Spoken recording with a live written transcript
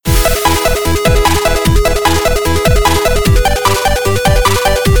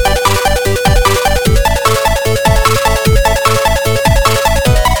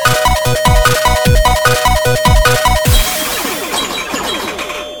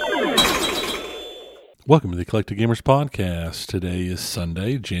Welcome to the Collected Gamers Podcast. Today is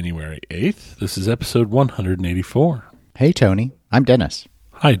Sunday, January 8th. This is episode 184. Hey, Tony. I'm Dennis.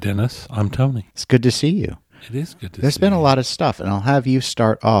 Hi, Dennis. I'm Tony. It's good to see you. It is good to see you. There's been a lot of stuff, and I'll have you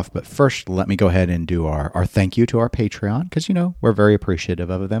start off. But first, let me go ahead and do our thank you to our Patreon, because, we're very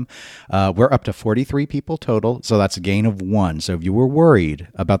appreciative of them. We're up to 43 people total, so that's a gain of 1. So if you were worried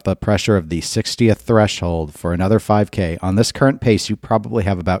about the pressure of the 60th threshold for another 5K, on this current pace, you probably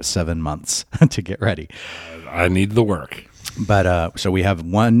have about 7 months to get ready. I need the work. But so we have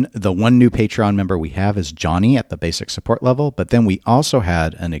the one new Patreon member we have is Johnny at the basic support level. But then we also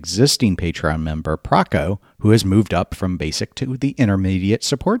had an existing Patreon member, Proco, who has moved up from basic to the intermediate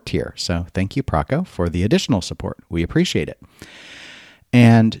support tier. So thank you, Proco, for the additional support. We appreciate it.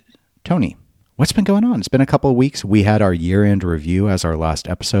 And Tony, what's been going on? It's been a couple of weeks. We had our year-end review as our last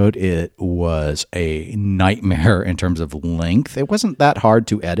episode. It was a nightmare in terms of length. It wasn't that hard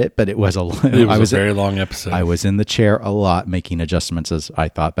to edit, but it was a very long episode. I was in the chair a lot making adjustments as I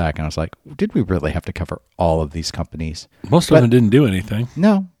thought back, and I was like, did we really have to cover all of these companies? Most of them didn't do anything.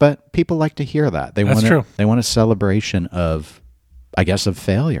 No, but people like to hear that. That's true. They want a celebration of, I guess, of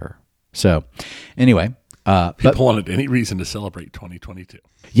failure. So anyway. People wanted any reason to celebrate 2022.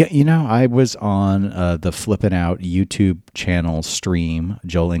 Yeah, I was on the Flippin' Out YouTube channel stream.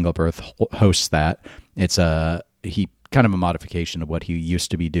 Joel Engelberth hosts that. It's he kind of a modification of what he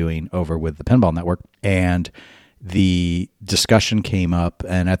used to be doing over with the Pinball Network. And the discussion came up,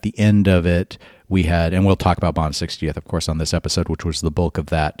 and at the end of it, we had, and we'll talk about Bond 60th, of course, on this episode, which was the bulk of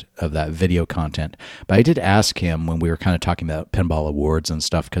that video content. But I did ask him when we were kind of talking about pinball awards and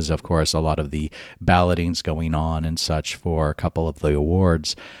stuff, because of course a lot of the balloting's going on and such for a couple of the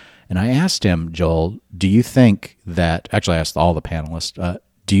awards. And I asked him, Joel, do you think that? Actually, I asked all the panelists.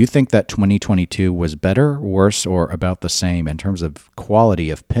 Do you think that 2022 was better, worse, or about the same in terms of quality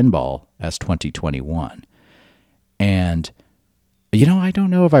of pinball as 2021? And I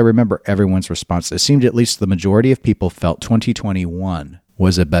don't know if I remember everyone's response. It seemed at least the majority of people felt 2021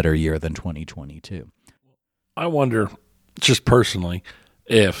 was a better year than 2022. I wonder, just personally,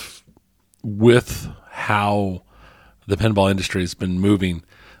 if with how the pinball industry has been moving,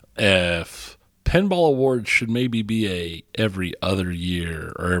 if pinball awards should maybe be a every other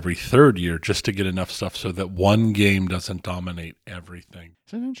year or every third year just to get enough stuff so that one game doesn't dominate everything.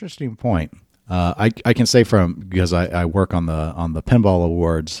 It's an interesting point. I can say because I work on the pinball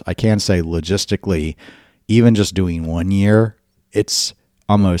awards, I can say logistically, even just doing 1 year, it's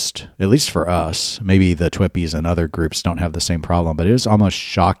almost, at least for us, maybe the Twippies and other groups don't have the same problem, but it is almost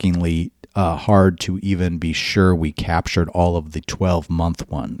shockingly hard to even be sure we captured all of the 12-month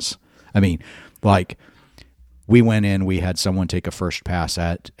ones. I mean, like, we went in, we had someone take a first pass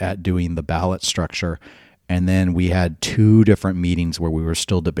at doing the ballot structure, and then we had 2 different meetings where we were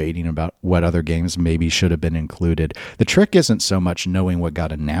still debating about what other games maybe should have been included. The trick isn't so much knowing what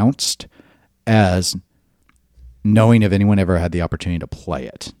got announced as knowing if anyone ever had the opportunity to play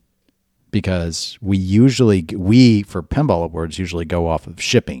it. Because we for Pinball Awards, usually go off of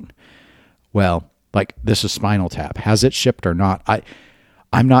shipping. Well, like, this is Spinal Tap. Has it shipped or not?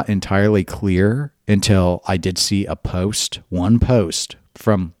 I'm not entirely clear until I did see one post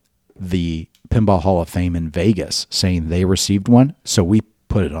from the Pinball Hall of Fame in Vegas saying they received one, so we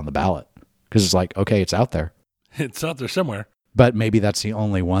put it on the ballot because it's like, okay, it's out there. It's out there somewhere. But maybe that's the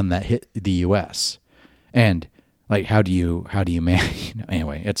only one that hit the U.S. And like, how do you manage?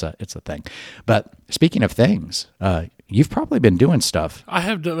 Anyway, it's a thing. But speaking of things, you've probably been doing stuff. I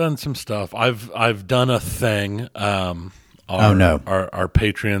have done some stuff. I've done a thing. Our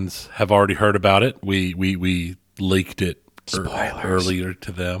patrons have already heard about it. We leaked it. Spoilers. Earlier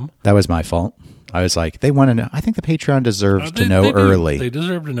to them. That was my fault. I was like, they want to know. I think the Patreon deserves to know early. They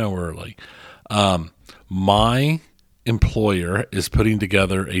deserve to know early. My employer is putting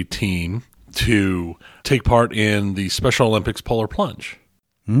together a team to take part in the Special Olympics Polar Plunge.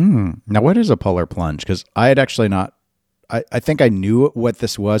 Now, what is a polar plunge? Because I had actually not. I think I knew what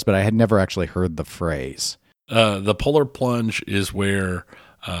this was, but I had never actually heard the phrase. The Polar Plunge is where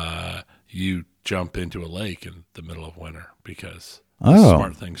you jump into a lake in the middle of winter because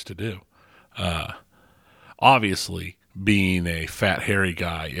smart things to do. Obviously, being a fat, hairy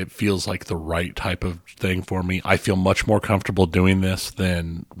guy, it feels like the right type of thing for me. I feel much more comfortable doing this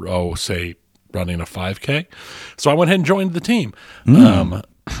than, say, running a 5K. So I went ahead and joined the team.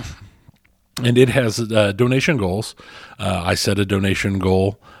 And it has donation goals. I set a donation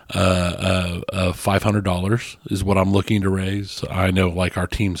goal of $500 is what I'm looking to raise. I know, like, our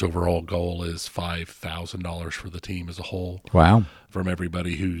team's overall goal is $5,000 for the team as a whole. Wow. From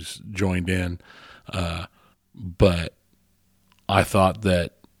everybody who's joined in. But I thought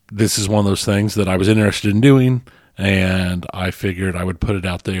that this is one of those things that I was interested in doing, and I figured I would put it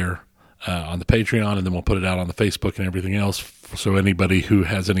out there on the Patreon, and then we'll put it out on the Facebook and everything else. So anybody who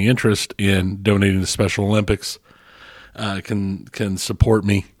has any interest in donating to Special Olympics can support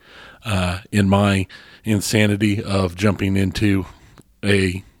me in my insanity of jumping into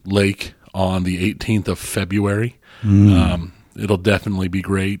a lake on the 18th of February. It'll definitely be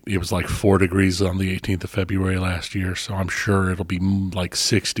great. It was like 4 degrees on the 18th of February last year, so I'm sure it'll be like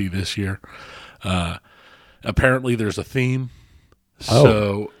 60 this year. Apparently there's a theme.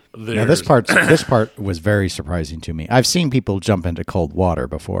 So now this part was very surprising to me. I've seen people jump into cold water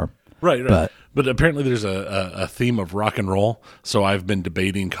before. Right. But apparently there's a theme of rock and roll, so I've been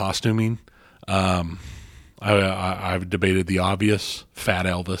debating costuming. I've debated the obvious, Fat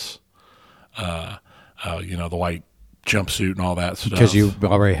Elvis, the white jumpsuit and all that stuff. Because you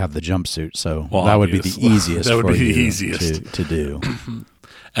already have the jumpsuit, so that would be the easiest. That would for be the you easiest to do.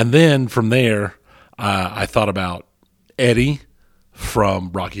 And then from there, I thought about Eddie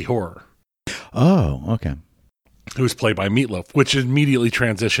from Rocky Horror. Oh, okay. Who was played by Meatloaf, which immediately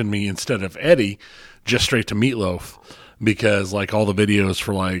transitioned me, instead of Eddie, just straight to Meatloaf, because like all the videos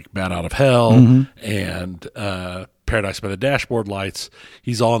for like Bat Out of Hell and Paradise by the Dashboard Lights,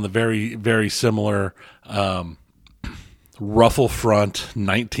 he's all in the very, very similar ruffle front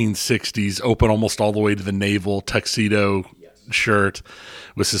 1960s, open almost all the way to the navel, tuxedo shirt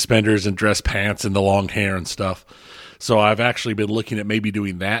with suspenders and dress pants and the long hair and stuff. So I've actually been looking at maybe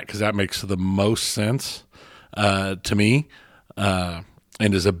doing that, because that makes the most sense to me, and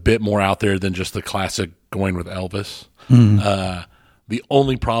is a bit more out there than just the classic going with Elvis. The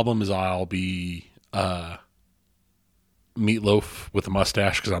only problem is I'll be Meatloaf with a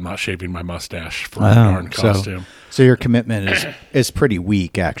mustache, because I'm not shaving my mustache for a darn costume. So your commitment is pretty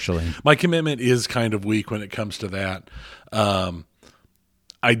weak, actually. My commitment is kind of weak when it comes to that.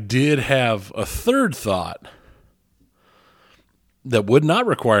 I did have a third thought that would not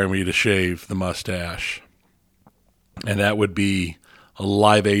require me to shave the mustache, and that would be a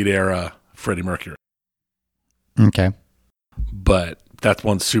Live Aid era Freddie Mercury. Okay. But that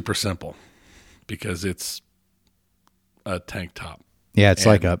one's super simple, because it's a tank top. Yeah, it's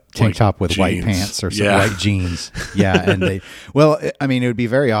like a tank top with white pants or some white jeans. Yeah, and it would be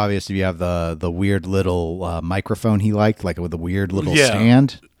very obvious if you have the weird little microphone he liked, like with a weird little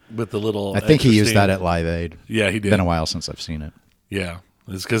stand. With the little, I think he used that at Live Aid. Yeah, he did. It's been a while since I've seen it. Yeah,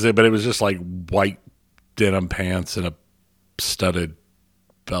 but it was just like white denim pants and a studded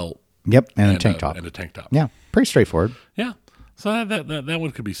belt. Yep, and a tank top. And a tank top. Yeah, pretty straightforward. Yeah. So that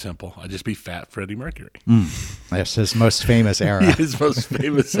one could be simple. I'd just be fat Freddie Mercury. That's his most famous era. His most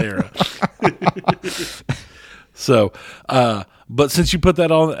famous era. So, but since you put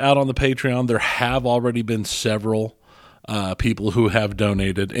that out on the Patreon, there have already been several people who have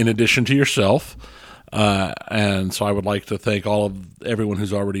donated, in addition to yourself. And so I would like to thank everyone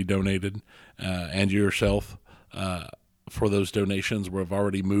who's already donated, and yourself, for those donations. We've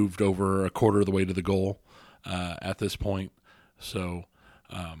already moved over a quarter of the way to the goal at this point. So,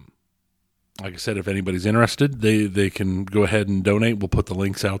 like I said, if anybody's interested, they can go ahead and donate. We'll put the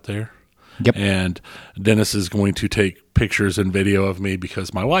links out there. Yep. And Dennis is going to take pictures and video of me,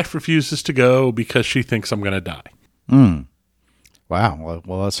 because my wife refuses to go because she thinks I'm going to die. Wow.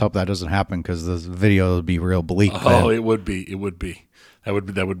 Well, let's hope that doesn't happen, because the video will be real bleak. Oh, it would be. It would be. That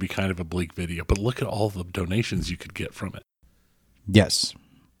would be kind of a bleak video. But look at all the donations you could get from it. Yes.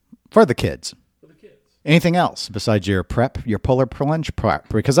 For the kids. Anything else besides your polar plunge prep?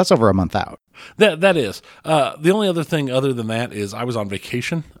 Because that's over a month out. That is. The only other thing other than that is I was on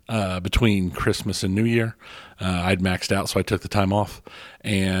vacation between Christmas and New Year. I'd maxed out, so I took the time off.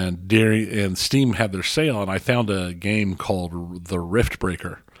 And Steam had their sale, and I found a game called The Rift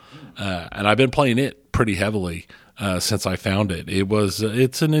Breaker. And I've been playing it pretty heavily since I found it.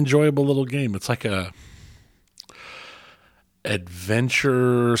 It's an enjoyable little game. It's like a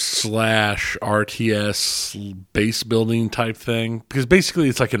adventure / RTS base building type thing, because basically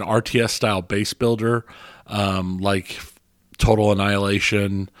it's like an RTS style base builder, like Total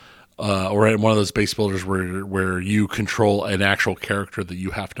Annihilation, or one of those base builders where you control an actual character that you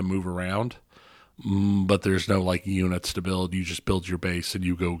have to move around, but there's no like units to build. You just build your base and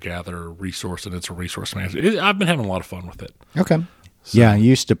you go gather resource, and it's a resource management. I've been having a lot of fun with it. Okay. So. Yeah, I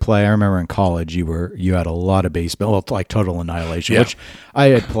used to play. I remember in college, you had a lot of base build, like Total Annihilation, which I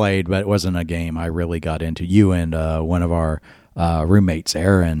had played, but it wasn't a game I really got into. You and one of our roommates,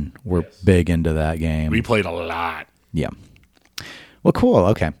 Aaron, were big into that game. We played a lot. Yeah. Well, cool.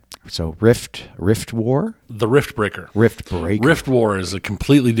 Okay. So Rift War? The Rift Breaker. Rift Breaker. Rift War is a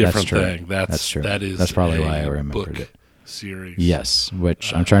completely different thing. That's true. That's probably why I remembered it. series. Yes,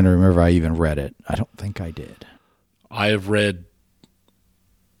 which I'm trying to remember if I even read it. I don't think I did. I have read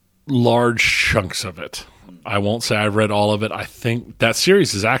large chunks of it. I won't say I've read all of it. I think that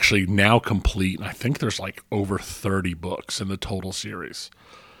series is actually now complete. I think there's like over 30 books in the total series.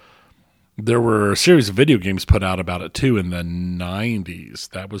 There were a series of video games put out about it too in the 90s.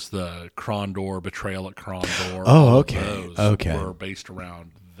 That was the Krondor, Betrayal at Krondor. Oh, okay. Those Okay. were based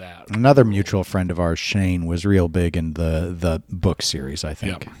around that. Another mutual friend of ours, Shane, was real big in the book series, I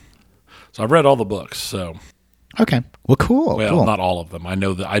think. Yep. So I've read all the books. So, Okay. Well, cool. well, cool. not all of them. I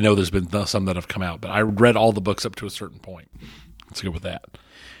know there's been some that have come out, but I read all the books up to a certain point. Let's go with that.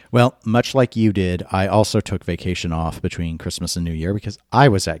 Well, much like you did, I also took vacation off between Christmas and New Year because I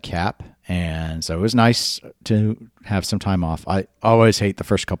was at CAP, and so it was nice to have some time off. I always hate the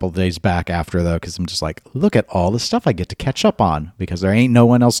first couple of days back after, though, because I'm just like, look at all the stuff I get to catch up on because there ain't no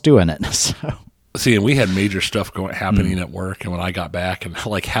one else doing it. So, See, and we had major stuff happening at work, and when I got back, and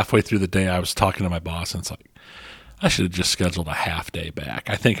like halfway through the day, I was talking to my boss, and it's like, I should have just scheduled a half day back.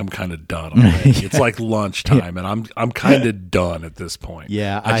 I think I'm kind of done already. It's like lunchtime, and I'm kind of done at this point.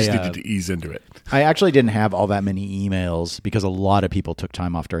 Yeah, I just needed to ease into it. I actually didn't have all that many emails because a lot of people took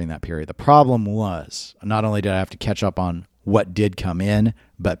time off during that period. The problem was not only did I have to catch up on what did come in,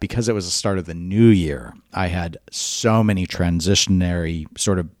 but because it was the start of the new year, I had so many transitionary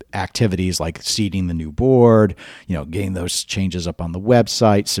sort of activities like seeding the new board, getting those changes up on the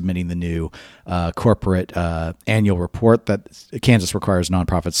website, submitting the new corporate annual report that Kansas requires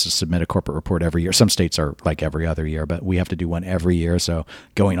nonprofits to submit a corporate report every year. Some states are like every other year, but we have to do one every year. So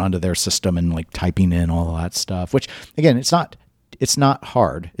going onto their system and like typing in all that stuff, which again, it's not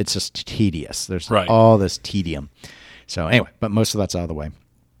hard. It's just tedious. There's all this tedium. So anyway, but most of that's out of the way.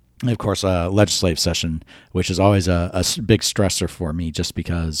 And of course, legislative session, which is always a big stressor for me, just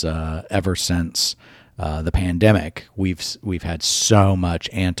because ever since the pandemic, we've had so much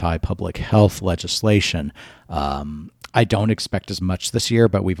anti-public health legislation. I don't expect as much this year,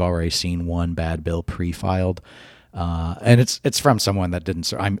 but we've already seen one bad bill pre-filed. And it's from someone that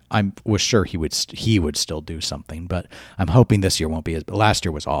didn't. I was sure he would still do something, but I'm hoping this year won't be as. Last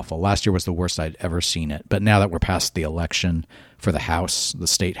year was awful. Last year was the worst I'd ever seen it. But now that we're past the election for the House, the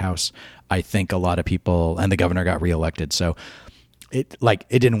state House, I think a lot of people and the governor got reelected. So it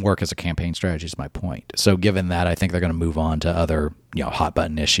didn't work as a campaign strategy. Is my point. So given that, I think they're going to move on to other hot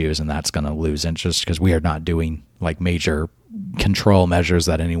button issues, and that's going to lose interest because we are not doing like major control measures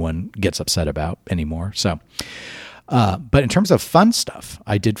that anyone gets upset about anymore. So. But in terms of fun stuff,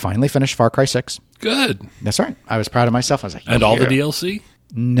 I did finally finish Far Cry 6. Good. That's right. I was proud of myself. I was like, and all the DLC?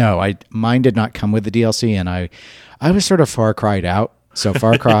 No, mine did not come with the DLC, and I was sort of Far Cry'd out. So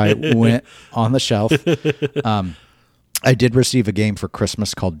Far Cry went on the shelf. I did receive a game for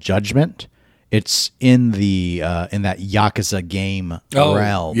Christmas called Judgment. It's in the in that Yakuza game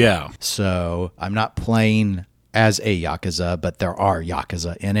realm. Yeah. So I'm not playing as a Yakuza, but there are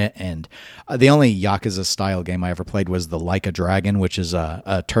Yakuza in it. And the only Yakuza style game I ever played was the Like a Dragon, which is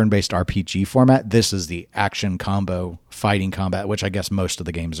a turn-based RPG format. This is the action combo fighting combat, which I guess most of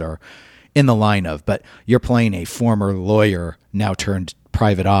the games are in the line of. But you're playing a former lawyer now turned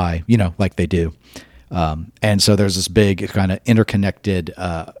private eye, like they do. And so there's this big kind of interconnected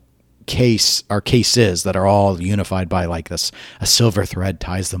cases that are all unified by like this, a silver thread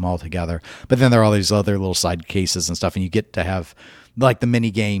ties them all together. But then there are all these other little side cases and stuff, and you get to have like the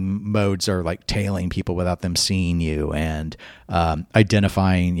mini game modes are like tailing people without them seeing you, and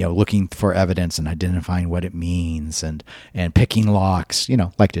identifying, looking for evidence and identifying what it means, and picking locks,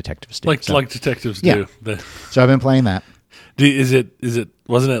 like detectives do. Like detectives do. So I've been playing that.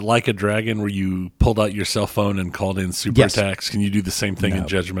 Wasn't it Like a Dragon where you pulled out your cell phone and called in super attacks? Can you do the same thing in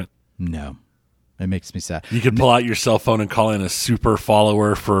Judgment? No. It makes me sad. You could pull out your cell phone and call in a super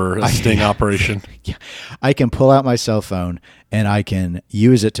follower for a sting operation. Yeah. I can pull out my cell phone and I can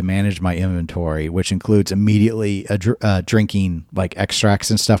use it to manage my inventory, which includes immediately drinking like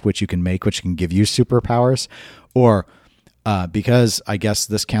extracts and stuff, which you can make, which can give you superpowers. Or because I guess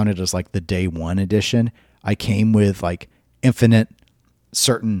this counted as like the day one edition, I came with like infinite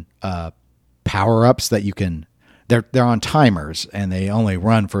certain power-ups that you can. They're on timers and they only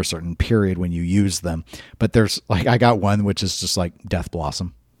run for a certain period when you use them. But there's like, I got one which is just like Death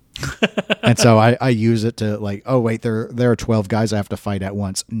Blossom. And so I use it to like, oh wait, there are 12 guys I have to fight at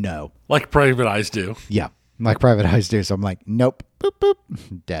once. No. Like Private Eyes do. Yeah. Like Private Eyes do. So I'm like, nope, boop,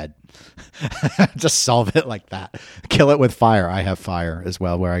 boop, dead. Just solve it like that. Kill it with fire. I have fire as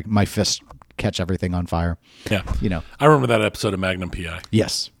well, where my fists catch everything on fire. Yeah. I remember that episode of Magnum PI.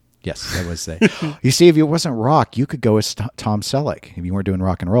 Yes, that was the. You see, if it wasn't rock, you could go as Tom Selleck if you weren't doing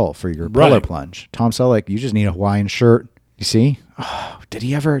rock and roll for your polar plunge. Tom Selleck, you just need a Hawaiian shirt, You see? Oh, did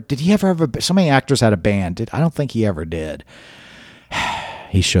he ever have so many actors had a band? I don't think he ever did.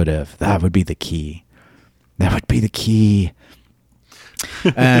 He should have. That would be the key. That would be the key.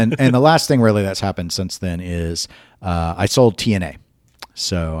 And the last thing really that's happened since then is I sold TNA.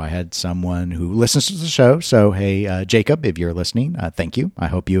 So I had someone who listens to the show. So, hey, Jacob, if you're listening, thank you. I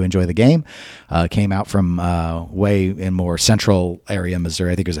hope you enjoy the game. Came out from way in more central area,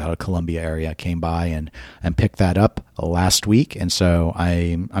 Missouri. I think it was out of Columbia area. Came by and picked that up last week. And so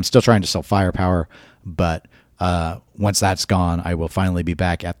I'm still trying to sell Firepower, but once that's gone, I will finally be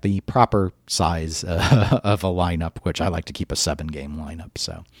back at the proper size of a lineup, which I like to keep a 7-game lineup.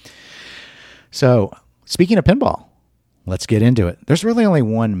 So speaking of pinball, let's get into it. There's really only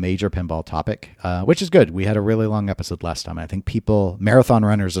one major pinball topic, which is good. We had a really long episode last time. I think people, marathon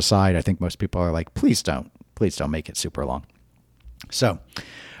runners aside, I think most people are like, please don't make it super long. So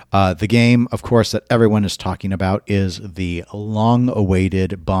the game, of course, that everyone is talking about is the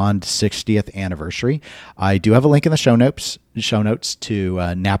long-awaited Bond 60th anniversary. I do have a link in the show notes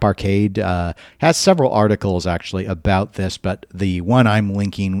to Nap Arcade. Has several articles actually about this, but the one I'm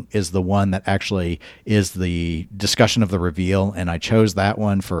linking is the one that actually is the discussion of the reveal, and I chose that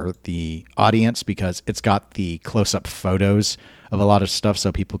one for the audience because it's got the close-up photos of a lot of stuff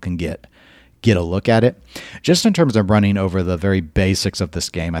so people can get a look at it. Just in terms of running over the very basics of this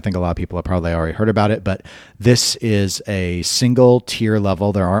game, I think a lot of people have probably already heard about it, but this is a single tier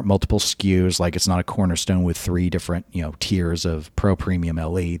level. There aren't multiple SKUs, like it's not a Cornerstone with 3 different, tiers of Pro, Premium,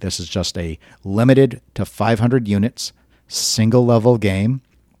 LE. This is just a limited to 500 units, single level game.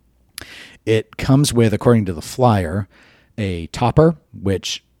 It comes with, according to the flyer, a topper,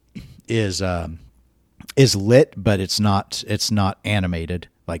 which is lit, but it's not animated.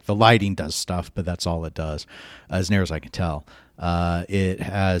 Like the lighting does stuff, but that's all it does, as near as I can tell. It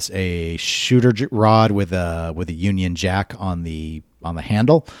has a shooter rod with a Union Jack on the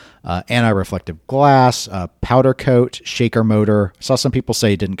handle, anti-reflective glass, powder coat, shaker motor. I saw some people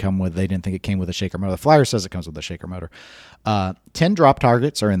say they didn't think it came with a shaker motor. The flyer says it comes with a shaker motor. 10 drop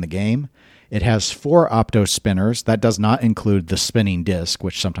targets are in the game. It has 4 opto spinners. That does not include the spinning disc,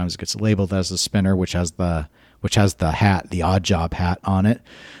 which sometimes gets labeled as a spinner, which has the hat, the Odd Job hat on it.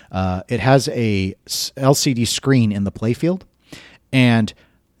 It has a LCD screen in the playfield, and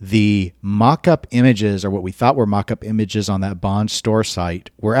the mock-up images, or what we thought were mock-up images on that Bond store site,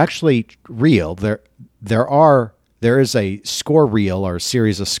 were actually real. There is a score reel or a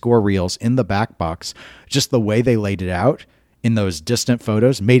series of score reels in the back box. Just the way they laid it out in those distant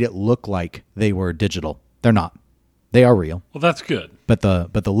photos made it look like they were digital. They're not. They are real. Well, that's good. But the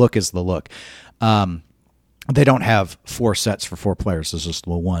look is the look. They don't have 4 sets for 4 players. It's just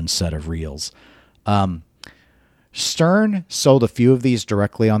one set of reels. Stern sold a few of these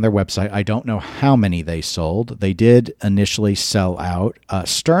directly on their website. I don't know how many they sold. They did initially sell out.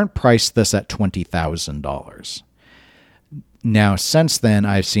 Stern priced this at $20,000. Now, since then,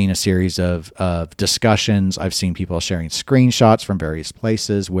 I've seen a series of discussions. I've seen people sharing screenshots from various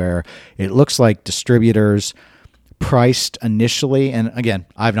places where it looks like distributors priced initially, and again,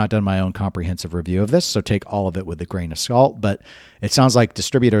 I've not done my own comprehensive review of this, so take all of it with a grain of salt, but it sounds like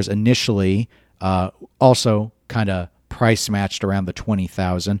distributors initially also kind of price matched around the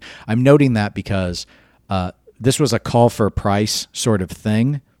 $20,000. I'm noting that because this was a call for price sort of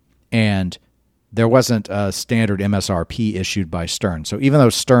thing, and there wasn't a standard MSRP issued by Stern. So even though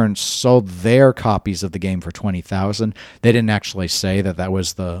Stern sold their copies of the game for $20,000, they didn't actually say that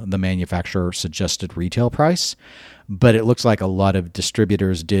was the manufacturer suggested retail price. But it looks like a lot of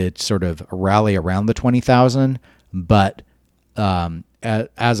distributors did sort of rally around the $20,000. But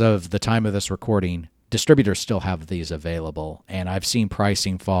as of the time of this recording, distributors still have these available. And I've seen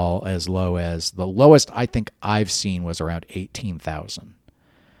pricing fall as low as the lowest I think I've seen was around $18,000.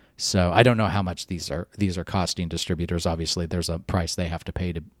 So I don't know how much these are costing distributors. Obviously, there's a price they have to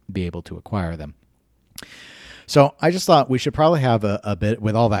pay to be able to acquire them. So I just thought we should probably have a bit,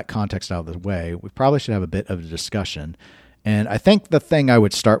 with all that context out of the way, we probably should have a bit of a discussion. And I think the thing I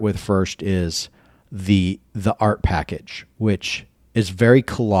would start with first is the art package, which is very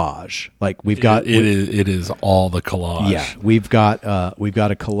collage. Like we've got it is all the collage. Yeah, we've got a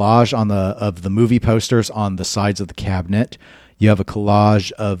collage of the movie posters on the sides of the cabinet. You have a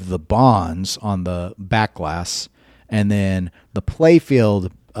collage of the Bonds on the back glass, and then the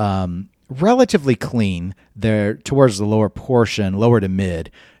playfield, relatively clean. There towards the lower portion, lower to mid,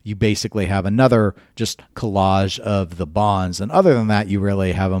 you basically have another just collage of the Bonds, and other than that, you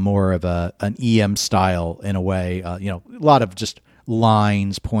really have a more of an EM style in a way. A lot of just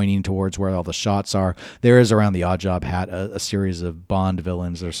lines pointing towards where all the shots are. There is around the Oddjob hat a series of Bond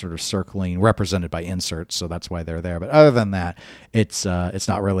villains that are sort of circling, represented by inserts, so that's why they're there. But other than that, it's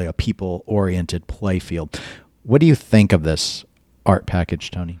not really a people-oriented play field. What do you think of this art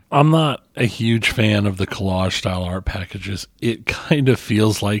package, Tony? I'm not a huge fan of the collage style art packages. It kind of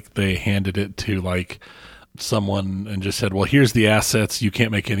feels like they handed it to like someone and just said, well, here's the assets. You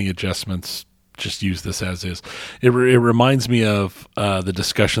can't make any adjustments. Just use this as is. It reminds me of the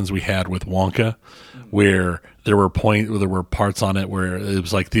discussions we had with Wonka, where there were parts on it where it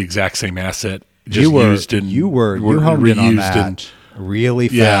was like the exact same asset. Just you honed in on that really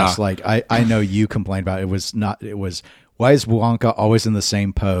fast. Yeah. Like I know you complained about it was why is Wonka always in the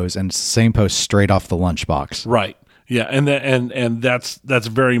same pose and same pose straight off the lunchbox? Right. Yeah, and that's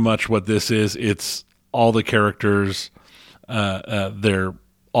very much what this is. It's all the characters. They're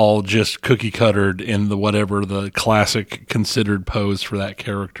all just cookie cuttered in the whatever the classic considered pose for that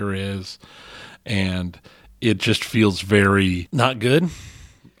character is, and it just feels very not good.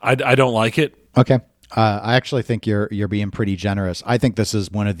 I don't like it. Okay. I actually think you're being pretty generous. I think this is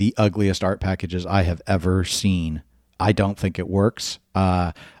one of the ugliest art packages I have ever seen. I don't think it works.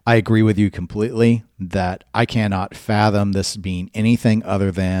 I agree with you completely that I cannot fathom this being anything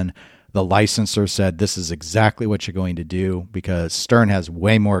other than the licensor said this is exactly what you're going to do, because Stern has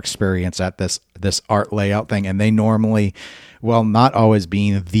way more experience at this art layout thing, and they normally, well, not always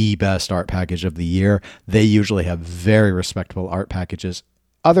being the best art package of the year, they usually have very respectable art packages,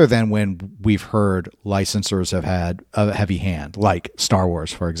 other than when we've heard licensors have had a heavy hand, like Star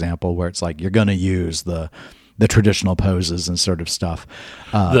Wars, for example, where it's like you're going to use the traditional poses and sort of stuff.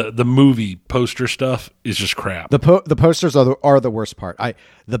 The movie poster stuff is just crap. The posters are the worst part.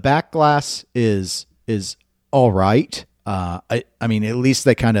 The back glass is all right. I mean, at least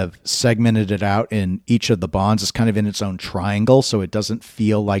they kind of segmented it out in each of the Bonds. It's kind of in its own triangle, so it doesn't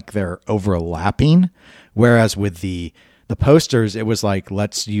feel like they're overlapping. Whereas with the posters, it was like,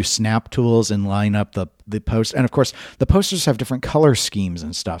 let's use snap tools and line up the post. And of course, the posters have different color schemes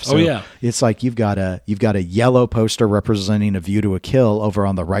and stuff. So it's like you've got a yellow poster representing A View to a Kill over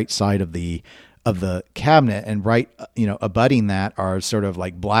on the right side of the cabinet, and right, abutting that are sort of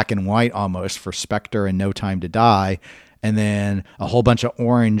like black and white almost for Spectre and No Time to Die. And then a whole bunch of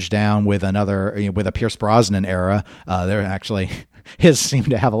orange down with with a Pierce Brosnan era. They're actually, his seem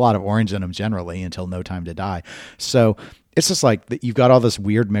to have a lot of orange in them generally until No Time to Die. So it's just like you've got all this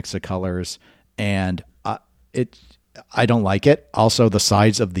weird mix of colors, and I don't like it. Also, the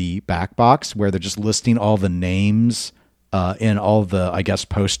sides of the back box where they're just listing all the names in all the, I guess,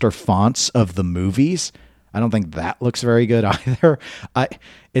 poster fonts of the movies. I don't think that looks very good either.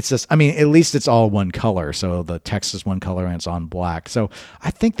 It's just, I mean, at least it's all one color. So the text is one color and it's on black. So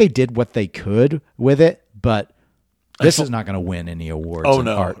I think they did what they could with it, but this is not going to win any awards. Oh,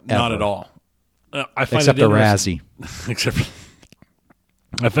 no, art not ever. at all. I find Except it the Razzie.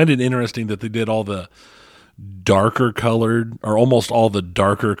 I find it interesting that they did all the darker colored, or almost all the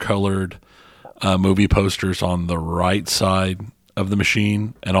darker colored movie posters on the right side of the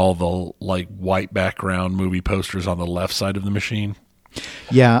machine, and all the like white background movie posters on the left side of the machine.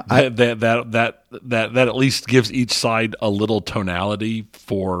 Yeah, that at least gives each side a little tonality.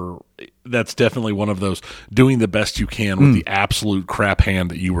 That's definitely one of those doing the best you can with the absolute crap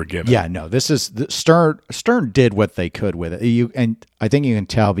hand that you were given. Yeah, no, this is Stern did what they could with it. And I think you can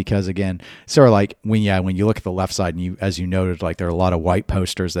tell because, again, sort of like when you look at the left side, and as you noted, like there are a lot of white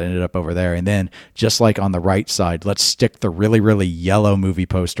posters that ended up over there, and then just like on the right side, let's stick the really, really yellow movie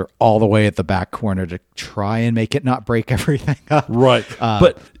poster all the way at the back corner to try and make it not break everything up. Right,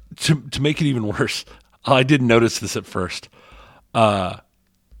 but to make it even worse, I didn't notice this at first.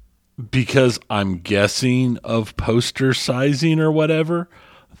 Because I'm guessing of poster sizing or whatever,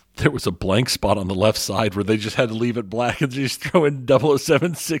 there was a blank spot on the left side where they just had to leave it black and just throw in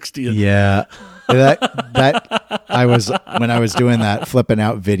 00760. Yeah, that I was, when I was doing that flipping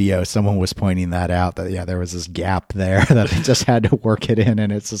out video, someone was pointing that out, that there was this gap there that they just had to work it in,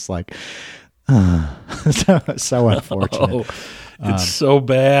 and it's just like so unfortunate. It's so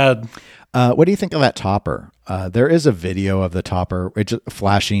bad. What do you think of that topper? There is a video of the topper, it's just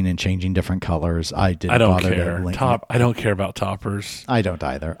flashing and changing different colors. I don't care. I don't care about toppers. I don't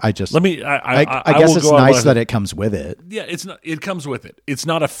either. I just I guess it's nice that it comes with it. Yeah, it's not. It comes with it. It's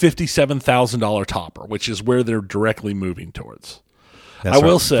not a $57,000 topper, which is where they're directly moving towards. That's I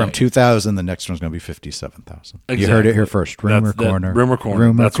will say from 2000, the next one's going to be 57,000. Exactly. You heard it here first. Rumor corner.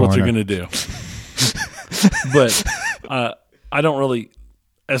 That's what they're going to do. But I don't really.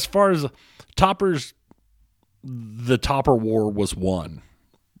 As far as toppers, the topper war was won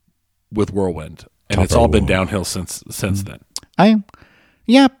with Whirlwind, and it's all been downhill since then.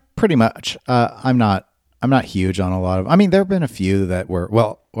 Yeah, pretty much. I'm not huge on a lot of. I mean, there have been a few that were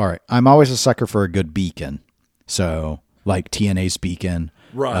well. All right, I'm always a sucker for a good beacon. So like TNA's beacon,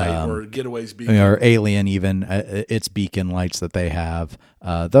 Right, or Getaway's beacon, or Alien, even its beacon lights that they have.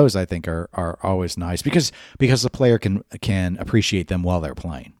 Those I think are always nice because the player can appreciate them while they're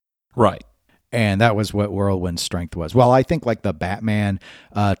playing. right. And that was what Whirlwind's strength was. Well, I think like the Batman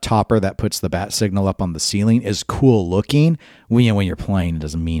topper that puts the bat signal up on the ceiling is cool looking. When you're playing, it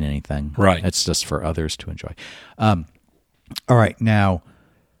doesn't mean anything. Right. It's just for others to enjoy. All right. Now,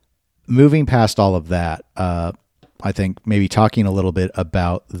 moving past all of that, I think maybe talking a little bit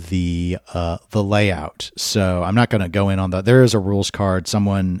about the layout. So I'm not going to go in on that. There is a rules card.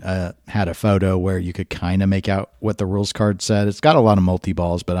 Someone had a photo where you could kind of make out what the rules card said. It's got a lot of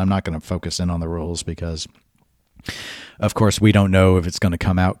multi-balls, but I'm not going to focus in on the rules because, of course, we don't know if it's going to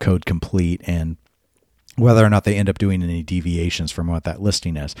come out code complete and whether or not they end up doing any deviations from what that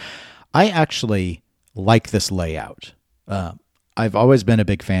listing is. I actually like this layout. I've always been a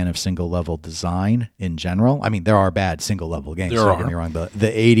big fan of single level design in general. I mean, there are bad single level games. Don't get me wrong. The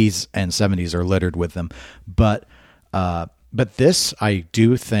 80s and 70s are littered with them, but this, I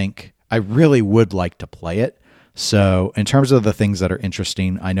do think I really would like to play it. So in terms of the things that are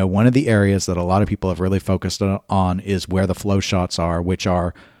interesting, I know one of the areas that a lot of people have really focused on is where the flow shots are, which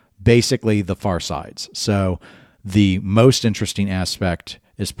are basically the far sides. So the most interesting aspect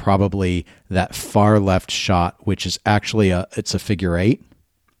is probably that far left shot, which is actually it's a figure eight.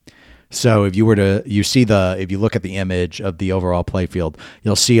 So if you look at the image of the overall playfield,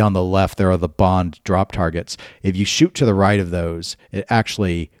 you'll see on the left there are the Bond drop targets. If you shoot to the right of those, it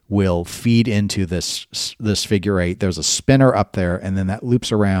actually will feed into this figure eight. There's a spinner up there, and then that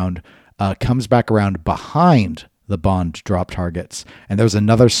loops around, comes back around behind the Bond drop targets, and there's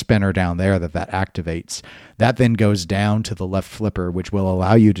another spinner down there that activates. That then goes down to the left flipper, which will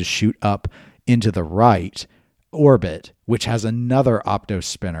allow you to shoot up into the right orbit, which has another opto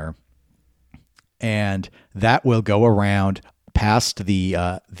spinner, and that will go around past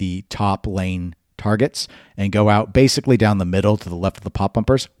the top lane targets and go out basically down the middle to the left of the pop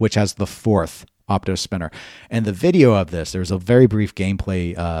bumpers, which has the fourth opto spinner. And the video of this, there's a very brief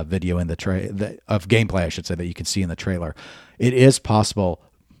gameplay video in gameplay, I should say, that you can see in the trailer. It is possible,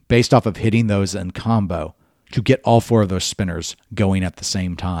 based off of hitting those in combo, to get all four of those spinners going at the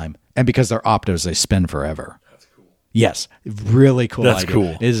same time. And because they're optos, they spin forever. That's cool. Yes, really cool idea. That's cool.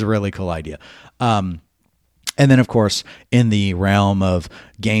 It is a really cool idea. And then, of course, in the realm of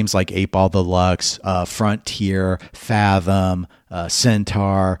games like 8-Ball Deluxe, Frontier, Fathom,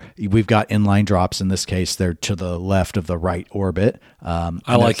 Centaur, we've got inline drops. In this case, they're to the left of the right orbit.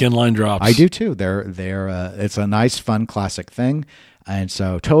 I like inline drops. I do too. They're it's a nice, fun, classic thing. And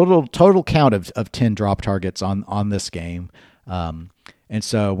so total count of 10 drop targets on this game. And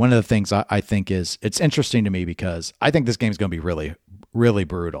so one of the things I think is it's interesting to me because I think this game is going to be really, really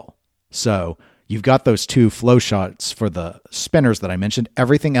brutal. So you've got those two flow shots for the spinners that I mentioned.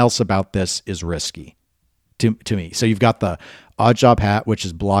 Everything else about this is risky to me. So you've got the odd job hat, which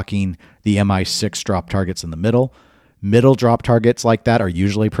is blocking the MI6 drop targets in the middle. Middle drop targets like that are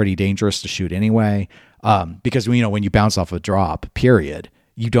usually pretty dangerous to shoot anyway, because when you bounce off a drop, period,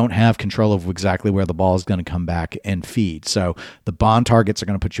 you don't have control of exactly where the ball is going to come back and feed. So the Bond targets are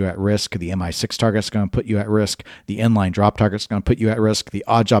going to put you at risk. The MI6 targets are going to put you at risk. The inline drop targets are going to put you at risk. The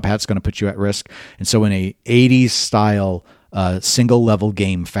odd job hat's going to put you at risk. And so in a 80s style single level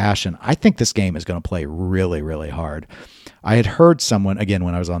game fashion, I think this game is going to play really, really hard. I had heard someone, again,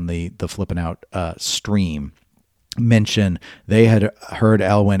 when I was on the Flippin' Out stream, mention they had heard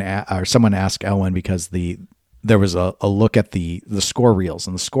Elwin or someone ask Elwin because there was a look at the score reels,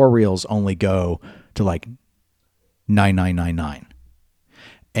 and the score reels only go to like 9999.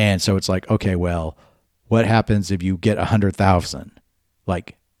 And so it's like, okay, well, what happens if you get 100,000,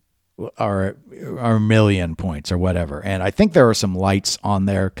 like, or a million points or whatever? And I think there are some lights on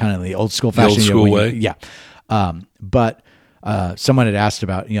there, kind of the old school fashion. The old school way. Yeah. But someone had asked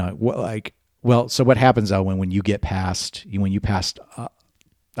about, well, so what happens, Owen, when you passed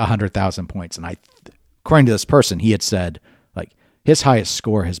 100,000 points? And according to this person, he had said like his highest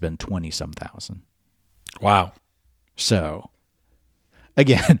score has been 20-some thousand. Wow. So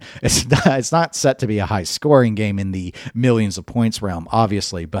again, it's not set to be a high scoring game in the millions of points realm,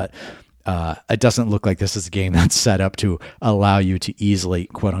 obviously, but it doesn't look like this is a game that's set up to allow you to easily,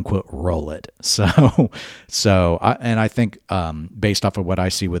 quote unquote, roll it. I think based off of what I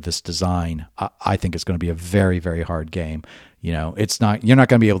see with this design, I think it's going to be a very, very hard game. You're not going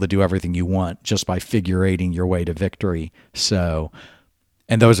to be able to do everything you want just by figure eighting your way to victory. So,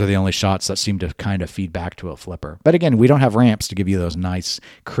 And those are the only shots that seem to kind of feed back to a flipper. But again, we don't have ramps to give you those nice,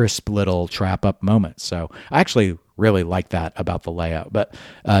 crisp little trap up moments. So I actually really like that about the layout. But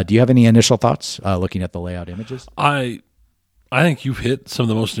do you have any initial thoughts looking at the layout images? I think you've hit some of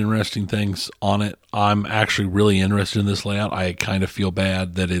the most interesting things on it. I'm actually really interested in this layout. I kind of feel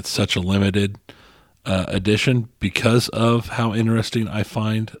bad that it's such a limited edition because of how interesting I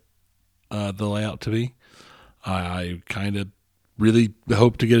find the layout to be. I kind of really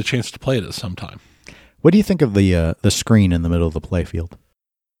hope to get a chance to play it at some time. What do you think of the screen in the middle of the playfield?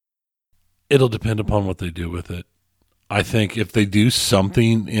 It'll depend upon what they do with it. I think if they do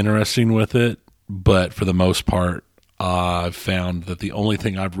something interesting with it, but for the most part, I've found that the only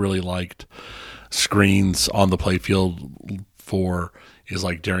thing I've really liked screens on the playfield for is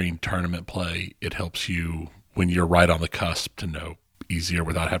like during tournament play. It helps you when you're right on the cusp to know easier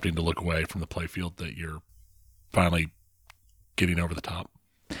without having to look away from the playfield that you're finally getting over the top.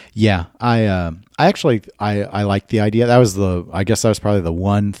 Yeah, I actually like the idea. That was I guess that was probably the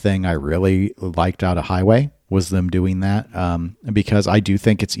one thing I really liked out of Highway was them doing that, because I do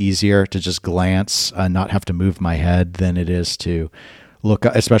think it's easier to just glance and not have to move my head than it is to look,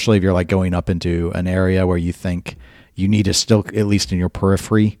 especially if you're like going up into an area where you think you need to still, at least in your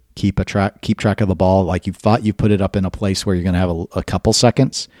periphery, keep track of the ball. Like you thought you put it up in a place where you're going to have a couple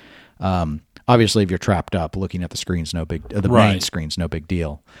seconds. Obviously, if you're trapped up, looking at the screen's no big. The main screen's no big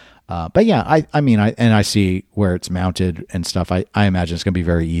deal. But yeah, I see where it's mounted and stuff. I imagine it's going to be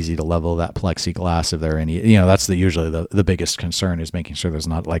very easy to level that plexiglass if there are any. That's usually the biggest concern is making sure there's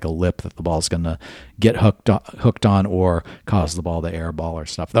not like a lip that the ball's going to get hooked on or cause the ball to airball or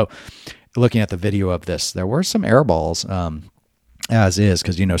stuff. Though, looking at the video of this, there were some airballs. As is,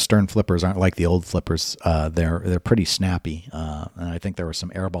 because stern flippers aren't like the old flippers. They're pretty snappy, and I think there were some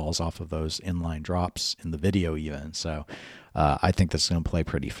airballs off of those inline drops in the video even. So I think this is going to play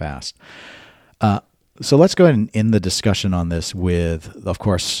pretty fast. So let's go ahead and end the discussion on this with, of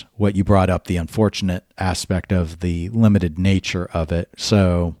course, what you brought up, the unfortunate aspect of the limited nature of it.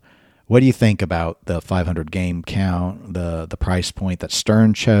 So what do you think about the 500 game count, the price point that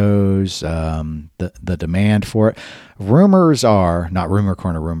Stern chose, the demand for it? Rumors are, not Rumor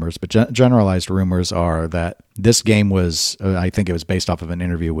Corner rumors, but generalized rumors are that this game was, I think it was based off of an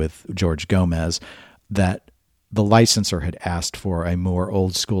interview with George Gomez, that the licensor had asked for a more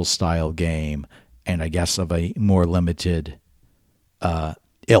old school style game and I guess of a more limited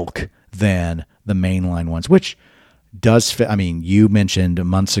ilk than the mainline ones, which does fit. I mean, you mentioned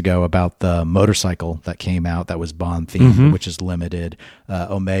months ago about the motorcycle that came out that was Bond themed, which is limited.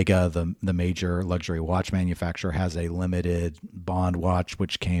 Omega, the major luxury watch manufacturer, has a limited Bond watch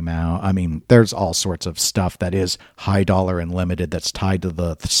which came out. I mean, there's all sorts of stuff that is high dollar and limited that's tied to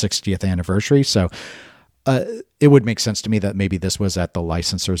the 60th anniversary. So it would make sense to me that maybe this was at the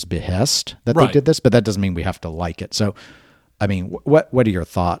licensor's behest that they did this, but that doesn't mean we have to like it. So, I mean, what are your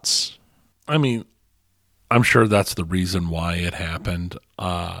thoughts? I mean, I'm sure that's the reason why it happened.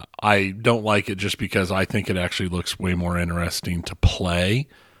 I don't like it just because I think it actually looks way more interesting to play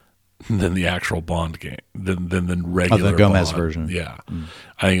than the actual Bond game, than regular the Gomez Bond version. Yeah,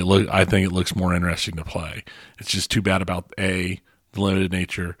 I think it looks more interesting to play. It's just too bad about A, the limited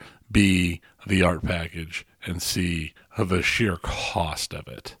nature, B, the art package, and C, the sheer cost of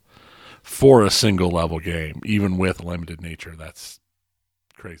it for a single level game, even with limited nature. That's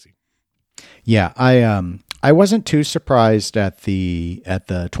crazy. Yeah, I wasn't too surprised at the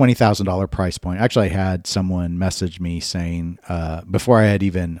 $20,000 price point. Actually, I had someone message me saying before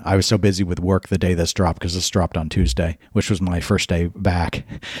I was so busy with work the day this dropped, because this dropped on Tuesday, which was my first day back,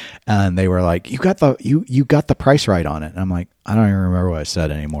 and they were like, "You got the price right on it." And I'm like, I don't even remember what I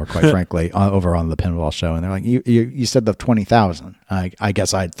said anymore, quite frankly, over on the Pinball Show. And they're like, you said the 20,000. I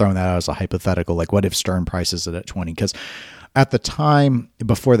guess I'd thrown that out as a hypothetical, like what if Stern prices it at 20? Because at the time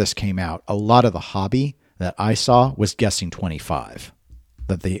before this came out, a lot of the hobby that I saw was guessing 25,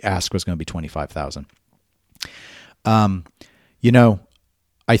 that the ask was going to be 25,000. I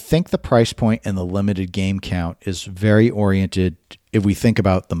think the price point and the limited game count is very oriented, if we think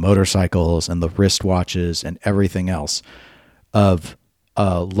about the motorcycles and the wristwatches and everything else, of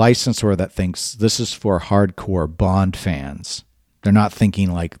a licensor that thinks this is for hardcore Bond fans. They're not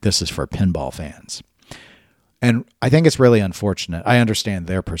thinking like this is for pinball fans. And I think it's really unfortunate. I understand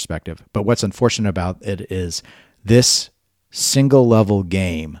their perspective, but what's unfortunate about it is this single level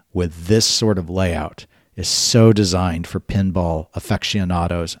game with this sort of layout is so designed for pinball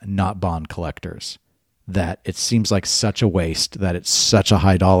aficionados, not Bond collectors, that it seems like such a waste, that it's such a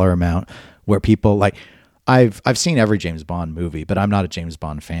high dollar amount where people like, I've seen every James Bond movie, but I'm not a James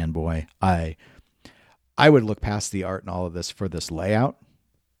Bond fanboy. I would look past the art and all of this for this layout.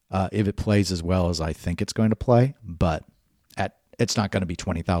 if it plays as well as I think it's going to play, but it's not going to be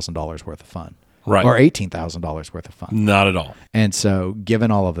 $20,000 worth of fun. Right. Or $18,000 worth of fun. Not at all. And so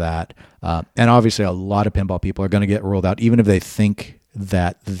given all of that, and obviously a lot of pinball people are going to get ruled out, even if they think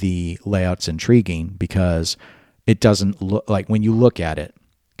that the layout's intriguing, because it doesn't look like, when you look at it,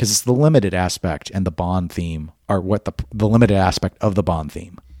 because it's the limited aspect and the Bond theme are what the limited aspect of the Bond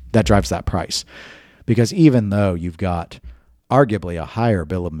theme that drives that price. Because even though you've got arguably a higher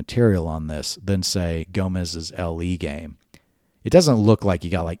bill of material on this than, say, Gomez's LE game, it doesn't look like you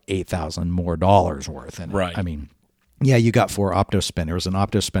got like $8,000 more worth in it. Right. I mean, yeah, you got 4 opto spinners. An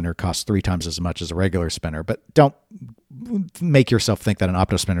opto spinner costs 3 times as much as a regular spinner, but don't make yourself think that an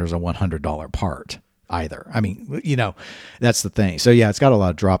opto spinner is a $100 part either. I mean, that's the thing. So yeah, it's got a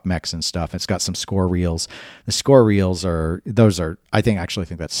lot of drop mechs and stuff. It's got some score reels. The score reels I actually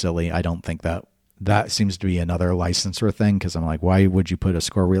think that's silly. I don't think that seems to be another licensor thing, because I'm like, why would you put a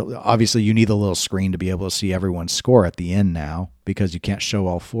score reel? Obviously, you need a little screen to be able to see everyone's score at the end now, because you can't show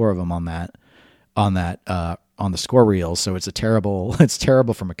all 4 of them on the score reels. So it's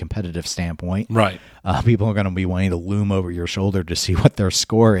terrible from a competitive standpoint. Right. People are going to be wanting to loom over your shoulder to see what their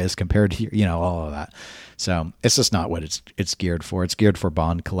score is compared to all of that. So it's just not what it's geared for. It's geared for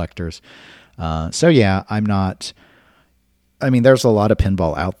Bond collectors. So yeah, there's a lot of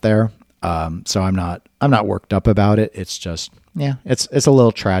pinball out there. So I'm not worked up about it. It's just, yeah, it's a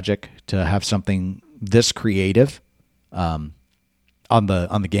little tragic to have something this creative, on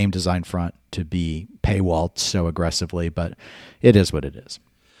the game design front to be paywalled so aggressively, but it is what it is.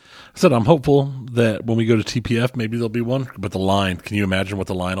 So I'm hopeful that when we go to TPF, maybe there'll be one. But the line, can you imagine what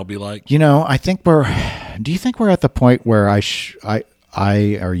the line will be like? Do you think we're at the point where I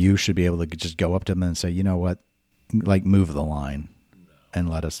or you should be able to just go up to them and say, you know what, like, move the line and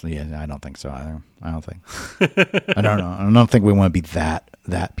let us? Yeah, I don't think so either. I don't think. I don't know. I don't think we want to be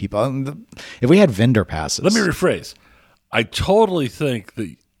that people. If we had vendor passes. Let me rephrase. I totally think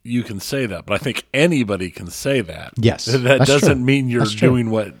that you can say that, but I think anybody can say that. Yes, that doesn't true. mean you're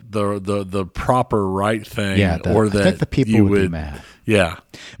doing what the proper right thing. Yeah, or that I think the people would be mad. Yeah,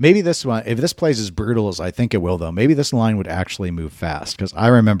 maybe this one, if this plays as brutal as I think it will, though, maybe this line would actually move fast, because I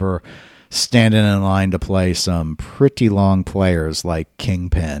remember standing in line to play some pretty long players like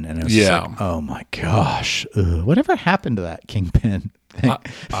Kingpin, and it was just like, oh my gosh, whatever happened to that Kingpin thing?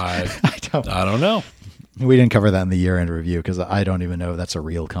 I don't know. We didn't cover that in the year-end review, because I don't even know if that's a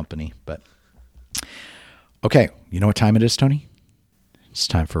real company. But okay, you know what time it is, Tony? It's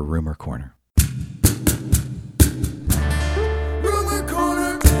time for Rumor Corner. Rumor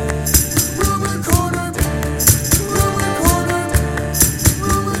Corner. Rumor Corner. Rumor Corner.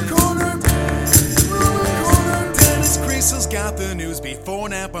 Rumor Corner. Rumor Corner. Dennis Creasel's got the news before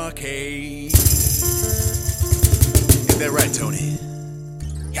Nap Arcade. Is that right, Tony?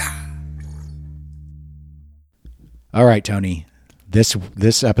 Yeah. All right, Tony.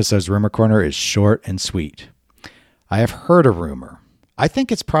 This episode's Rumor Corner is short and sweet. I have heard a rumor. I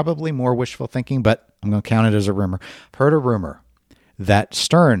think it's probably more wishful thinking, but I'm going to count it as a rumor. I've heard a rumor that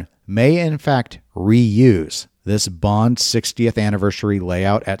Stern may, in fact, reuse this Bond 60th anniversary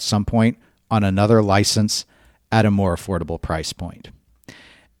layout at some point on another license at a more affordable price point.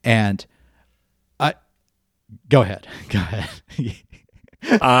 And go ahead.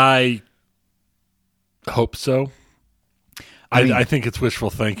 I hope so. I think it's wishful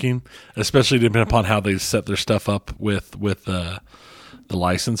thinking, especially depending upon how they set their stuff up with the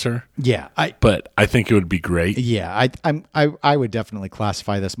licensor. Yeah, but I think it would be great. Yeah, I would definitely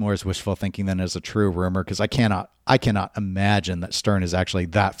classify this more as wishful thinking than as a true rumor, because I cannot imagine that Stern is actually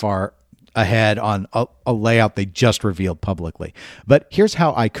that far ahead on a layout they just revealed publicly. But here's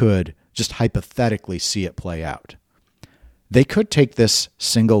how I could just hypothetically see it play out. They could take this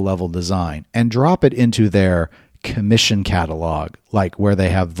single level design and drop it into their commission catalog, like where they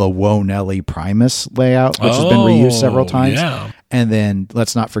have the Wonelli Primus layout, which has been reused several times. Yeah. And then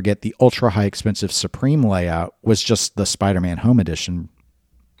let's not forget the ultra high expensive Supreme layout was just the Spider-Man Home Edition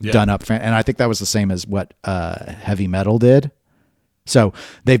done up. And I think that was the same as what Heavy Metal did. So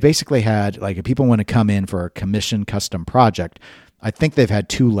they basically had, like, if people want to come in for a commission custom project, I think they've had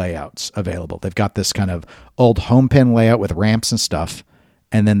 2 layouts available. They've got this kind of old home pin layout with ramps and stuff.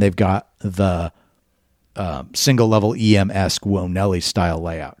 And then they've got the single level EM-esque Wonelli style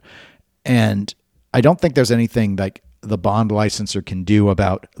layout. And I don't think there's anything like the Bond licensor can do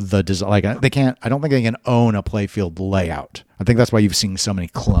about the design. Like, I don't think they can own a playfield layout. I think that's why you've seen so many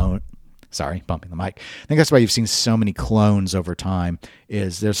bumping the mic. I think that's why you've seen so many clones over time,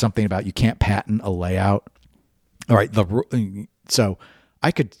 is there's something about you can't patent a layout. All right. So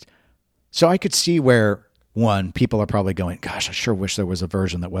I could see where one, people are probably going, gosh, I sure wish there was a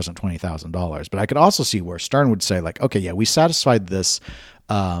version that wasn't $20,000. But I could also see where Stern would say, like, okay, yeah, we satisfied this,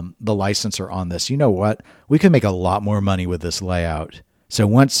 the licensor on this. You know what? We could make a lot more money with this layout.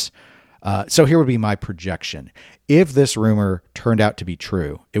 So so here would be my projection. If this rumor turned out to be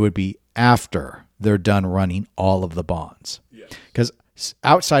true, it would be after they're done running all of the bonds. Because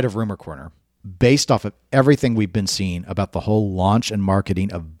outside of Rumor Corner, based off of everything we've been seeing about the whole launch and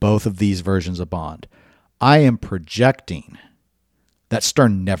marketing of both of these versions of Bond, I am projecting that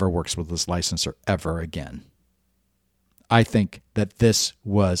Stern never works with this licensor ever again. I think that this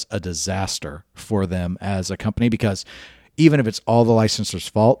was a disaster for them as a company, because even if it's all the licensor's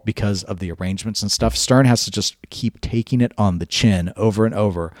fault because of the arrangements and stuff, Stern has to just keep taking it on the chin over and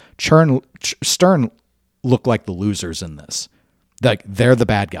over. Stern look like the losers in this. Like, they're the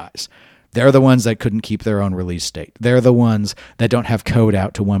bad guys. They're the ones that couldn't keep their own release date. They're the ones that don't have code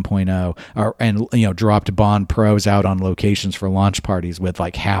out to 1.0 and dropped Bond pros out on locations for launch parties with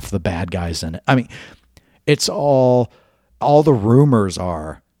like half the bad guys in it. I mean, it's all the rumors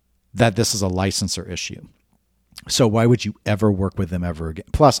are that this is a licensor issue. So why would you ever work with them ever again?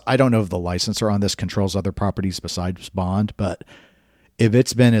 Plus, I don't know if the licensor on this controls other properties besides Bond, but if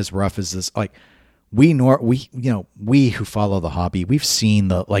it's been as rough as this, like, we who follow the hobby, we've seen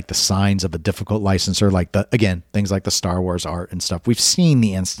the signs of a difficult licensor, like things like the Star Wars art and stuff. We've seen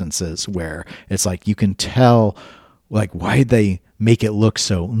the instances where it's like, you can tell, like, why'd they make it look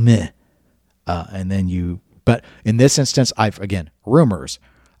so meh? But in this instance, rumors.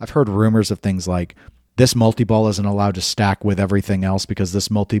 I've heard rumors of things like, this multi-ball isn't allowed to stack with everything else because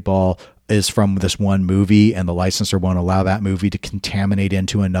this multi-ball is from this one movie and the licensor won't allow that movie to contaminate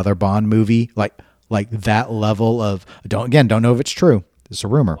into another Bond movie. Like that level of, don't know if it's true. It's a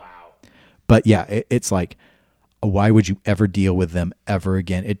rumor. Wow. But yeah, it's like, why would you ever deal with them ever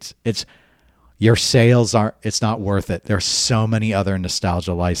again? It's your sales it's not worth it. There's so many other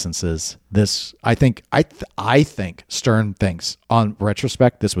nostalgia licenses. This, I think Stern thinks on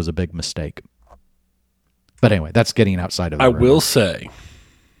retrospect, this was a big mistake. But anyway, that's getting outside of it. I will say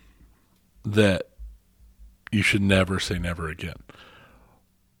that you should never say never again.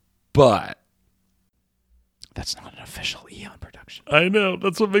 But that's not an official Eon production. I know.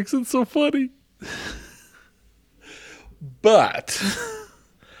 That's what makes it so funny. But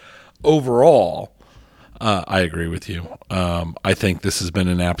overall, I agree with you. I think this has been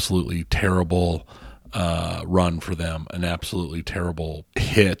an absolutely terrible run for them, an absolutely terrible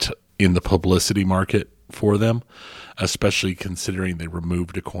hit in the publicity market for them, especially considering they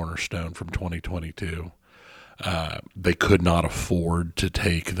removed a cornerstone from 2022. They could not afford to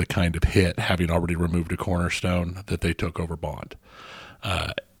take the kind of hit, having already removed a cornerstone, that they took over Bond.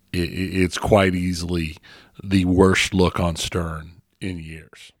 It's quite easily the worst look on Stern in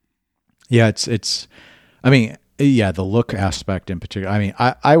years. Yeah, the look aspect in particular. I mean,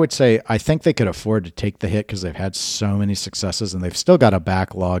 I would say I think they could afford to take the hit because they've had so many successes and they've still got a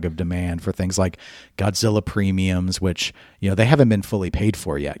backlog of demand for things like Godzilla premiums, which, they haven't been fully paid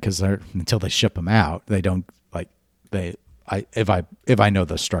for yet because until they ship them out, they don't if I know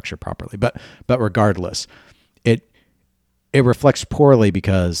the structure properly. But regardless, it reflects poorly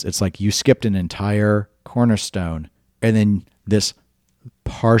because it's like you skipped an entire cornerstone and then this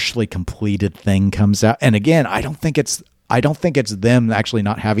partially completed thing comes out. And again, I don't think it's them actually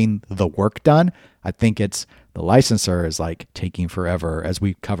not having the work done. I think it's the licensor is like taking forever, as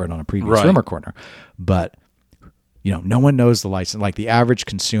we covered on a previous Rumor Corner. But no one knows the license. Like the average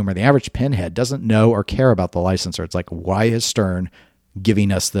consumer, the average pinhead doesn't know or care about the licensor. It's like, why is Stern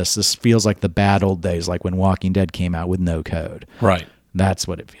giving us this? This feels like the bad old days, like when Walking Dead came out with no code. Right. That's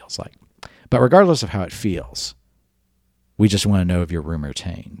what it feels like. But regardless of how it feels, we just want to know if you're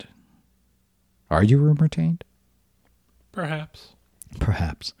rumor-tained. Are you rumor-tained? Perhaps.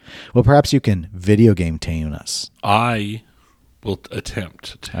 Well, perhaps you can video game tame us. I will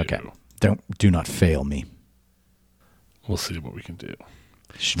attempt to. Okay. Do not fail me. We'll see what we can do.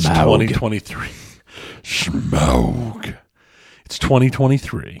 Schmaug. It's 2023. Schmaug. It's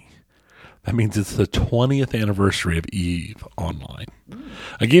 2023. That means it's the 20th anniversary of EVE Online,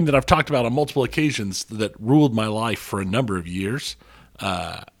 a game that I've talked about on multiple occasions that ruled my life for a number of years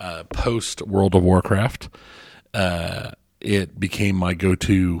post World of Warcraft. It became my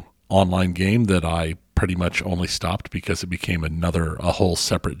go-to online game that I pretty much only stopped because it became a whole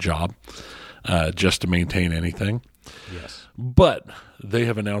separate job just to maintain anything. Yes. But they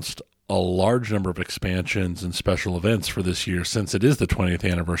have announced a large number of expansions and special events for this year since it is the 20th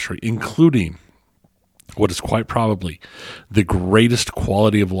anniversary, including what is quite probably the greatest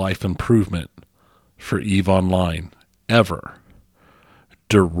quality of life improvement for EVE Online ever.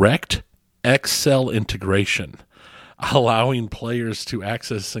 Direct Excel integration, allowing players to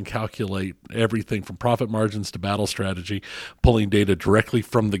access and calculate everything from profit margins to battle strategy, pulling data directly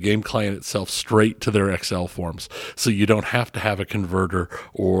from the game client itself straight to their Excel forms. So you don't have to have a converter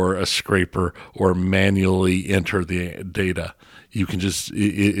or a scraper or manually enter the data. You can just,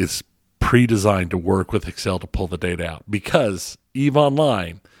 it's pre-designed to work with Excel to pull the data out, because EVE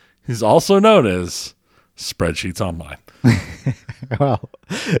Online is also known as Spreadsheets Online. Well,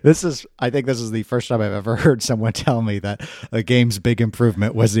 I think this is the first time I've ever heard someone tell me that a game's big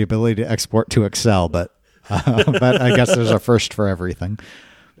improvement was the ability to export to Excel, but I guess there's a first for everything.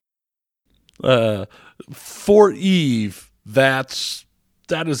 For EVE, that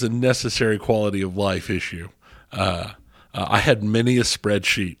is a necessary quality of life issue. I had many a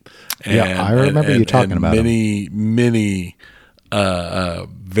spreadsheet. I remember you talking about many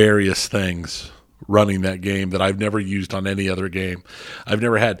various things running that game that I've never used on any other game. I've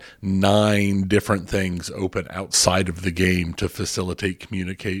never had 9 different things open outside of the game to facilitate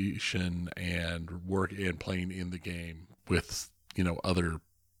communication and work and playing in the game with, other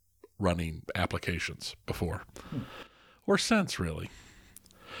running applications before or since, really.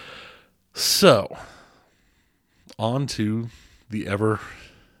 So, on to the ever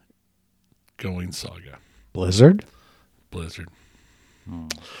going saga. Blizzard. Blizzard.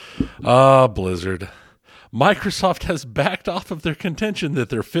 Blizzard. Microsoft has backed off of their contention that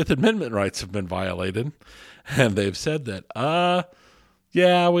their Fifth Amendment rights have been violated, and they've said that,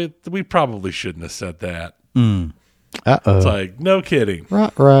 we probably shouldn't have said that. Uh-oh. It's like, no kidding.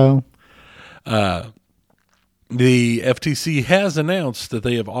 Ruh-roh. The FTC has announced that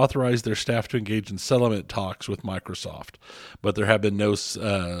they have authorized their staff to engage in settlement talks with Microsoft, but there have been no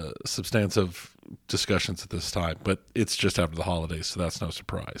substantive discussions at this time. But it's just after the holidays, so that's no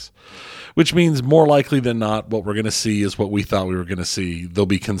surprise. Which means more likely than not, what we're going to see is what we thought we were going to see. There'll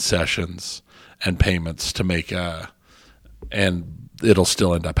be concessions and payments to make, and it'll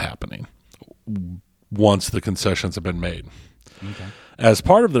still end up happening once the concessions have been made. Okay. As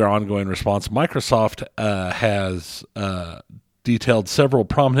part of their ongoing response, Microsoft has detailed several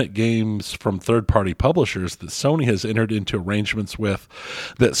prominent games from third-party publishers that Sony has entered into arrangements with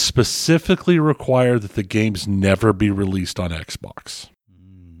that specifically require that the games never be released on Xbox.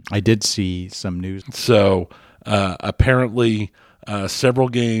 I did see some news. So apparently several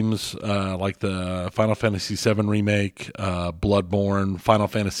games like the Final Fantasy VII Remake, Bloodborne, Final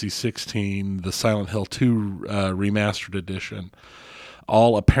Fantasy XVI, the Silent Hill 2 Remastered Edition,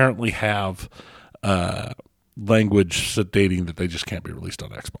 all apparently have language stating that they just can't be released on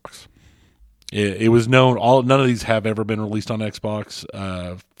Xbox. It was known, none of these have ever been released on Xbox.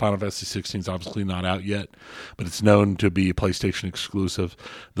 Final Fantasy 16 is obviously not out yet, but it's known to be a PlayStation exclusive.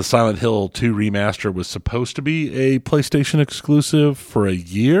 The Silent Hill 2 Remaster was supposed to be a PlayStation exclusive for a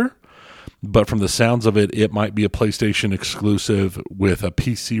year, but from the sounds of it, it might be a PlayStation exclusive with a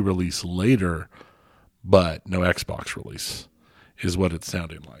PC release later, but no Xbox release, is what it's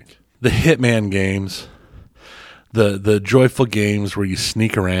sounding like. The Hitman games, the joyful games where you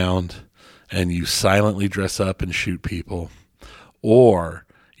sneak around and you silently dress up and shoot people, or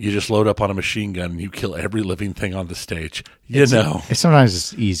you just load up on a machine gun and you kill every living thing on the stage. Sometimes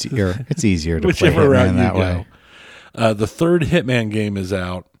it's easier. It's easier to play whichever route Hitman that way. The third Hitman game is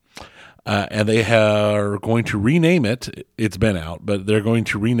out, and they are going to rename it. It's been out, but they're going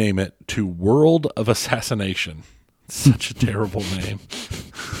to rename it to World of Assassination. Such a terrible name.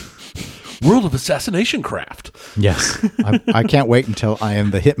 World of Assassination Craft. Yes. I can't wait until I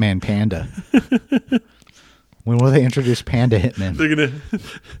am the Hitman Panda. When will they introduce Panda Hitman?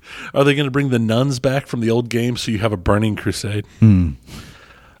 Are they gonna bring the nuns back from the old game so you have a burning crusade?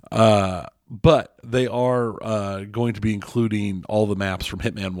 But they are going to be including all the maps from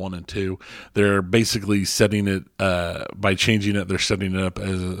Hitman 1 and 2. They're basically setting it, by changing it, they're setting it up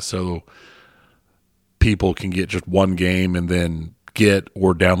so people can get just one game and then get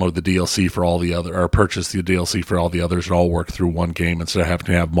or download the DLC for all the other, or purchase the DLC for all the others, and all work through one game instead of having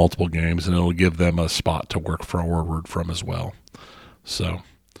to have multiple games, and it'll give them a spot to work forward from as well. So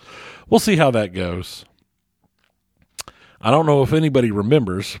we'll see how that goes. I don't know if anybody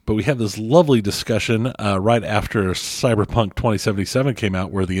remembers, but we had this lovely discussion right after Cyberpunk 2077 came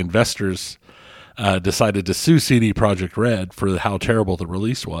out, where the investors decided to sue CD Projekt Red for how terrible the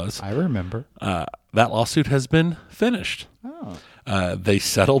release was. I remember. That lawsuit has been finished. Oh. They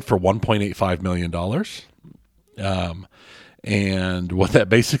settled for $1.85 million. And what that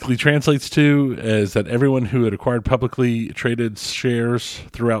basically translates to is that everyone who had acquired publicly traded shares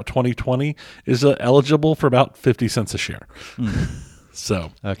throughout 2020 is eligible for about 50 cents a share.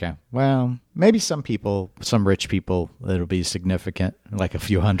 So Okay. Well, maybe some people, some rich people, it'll be significant, like a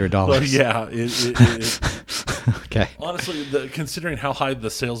few $100s. well, yeah, Okay. honestly, considering how high the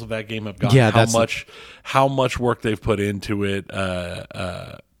sales of that game have gone, Yeah, how much work they've put into it,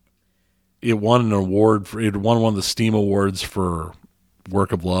 it won an award it won one of the Steam awards for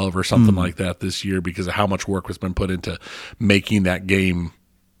Work of Love or something like that this year because of how much work has been put into making that game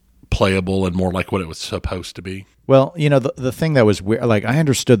playable and more like what it was supposed to be. Well, the thing that was weird, like I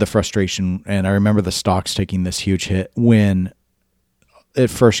understood the frustration, and I remember the stocks taking this huge hit when it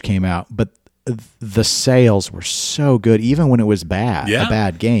first came out, but the sales were so good, even when it was bad, Yeah. a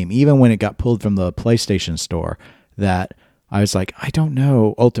bad game, even when it got pulled from the PlayStation Store, that I was like, I don't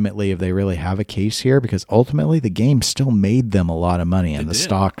know ultimately if they really have a case here, because ultimately the game still made them a lot of money and the did.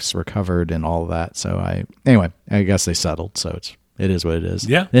 stocks recovered and all of that. So I guess they settled. So it is what it is.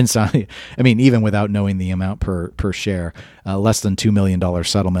 Yeah. Didn't sound, I mean, even without knowing the amount per share, less than $2 million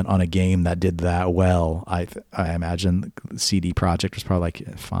settlement on a game that did that well. I imagine CD Projekt was probably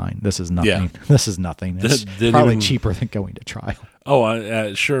like, fine, this is nothing. Yeah. This is nothing. It's Didn't probably even- cheaper than going to trial. Oh,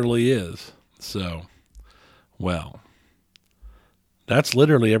 it surely is. So, well, that's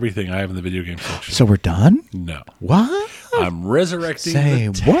literally everything I have in the video game section. So we're done? No. What? I'm resurrecting Say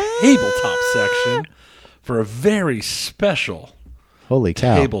the what? tabletop section for a very special Holy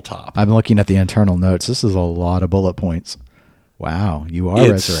cow. tabletop. I'm looking at the internal notes. This is a lot of bullet points. Wow, you are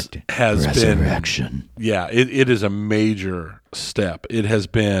resurrected. Resurrection. Yeah, it is a major step. It has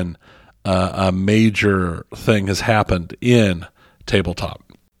been a major thing has happened in tabletop.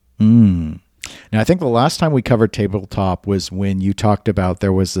 Now, I think the last time we covered tabletop was when you talked about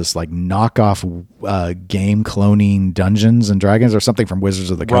there was this like knockoff game cloning Dungeons and Dragons or something from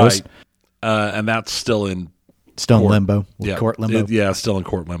Wizards of the Coast. Right. And that's still in Still in court. limbo. Yeah, Court limbo. still in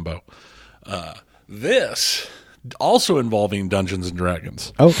court limbo. This also involving Dungeons and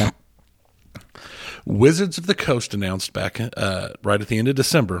Dragons. Okay. Wizards of the Coast announced back right at the end of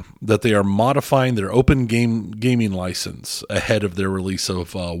December that they are modifying their open gaming license ahead of their release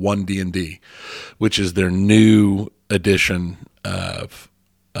of 1D&D, which is their new edition of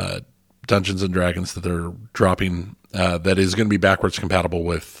Dungeons and Dragons that they're dropping. That is going to be backwards compatible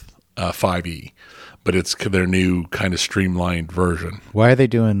with 5e, but it's their new kind of streamlined version. Why are they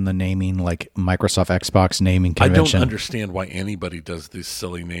doing the naming like Microsoft Xbox naming I convention? don't understand why anybody does this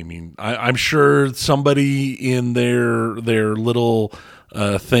silly naming. I'm sure somebody in their little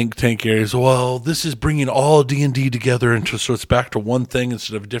think tank areas. Well, this is bringing all D&D together into so it's back to one thing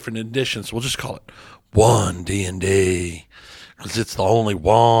instead of different editions. We'll just call it one D&D because it's the only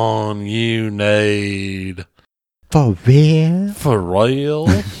one you need For real? for real.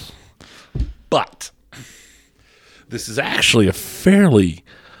 But this is actually a fairly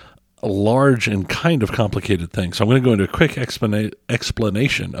large and kind of complicated thing. So I'm going to go into a quick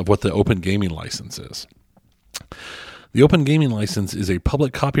explanation of what the Open Gaming License is. The Open Gaming License is a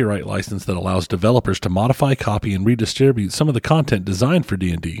public copyright license that allows developers to modify, copy, and redistribute some of the content designed for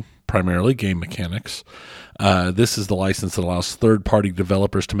D&D, primarily game mechanics. This is the license that allows third-party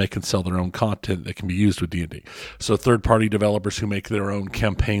developers to make and sell their own content that can be used with D&D. So third-party developers who make their own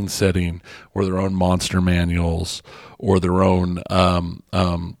campaign setting or their own monster manuals or their own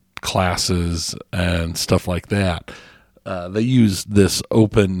classes and stuff like that, they use this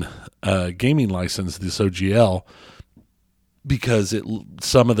open gaming license, this OGL, because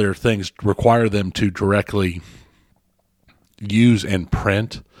some of their things require them to directly use and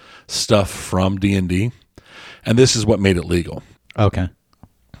print stuff from D&D, and this is what made it legal. Okay.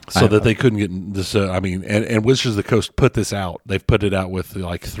 So that they couldn't get this. And Wizards of the Coast put this out. They've put it out with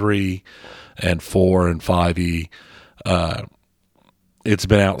like 3 and 4 and 5e. It's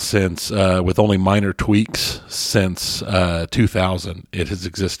been out since, with only minor tweaks, since 2000. It has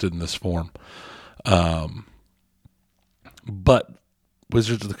existed in this form. But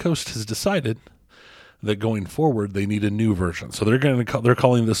Wizards of the Coast has decided that going forward they need a new version. So they're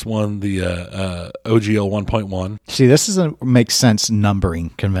calling this one the OGL 1.1. See, this makes sense numbering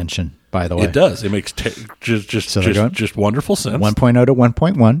convention, by the way. It does. It makes just wonderful sense. 1.0 to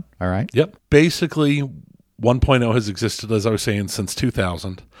 1.1. All right. Yep. Basically, 1.0 has existed, as I was saying, since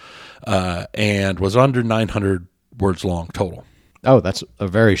 2000, and was under 900 words long total. Oh, that's a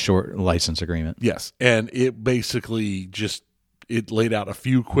very short license agreement. Yes, and it basically it laid out a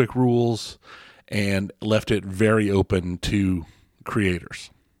few quick rules and left it very open to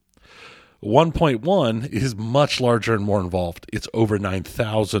creators. 1.1 is much larger and more involved. It's over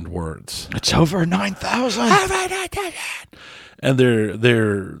 9,000 words. It's over 9,000. And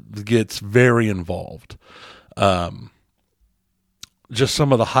there gets very involved. Just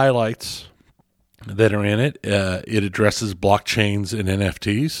some of the highlights that are in it. It addresses blockchains and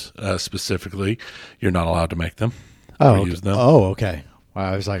NFTs specifically. You're not allowed to make them or use them. Oh, okay.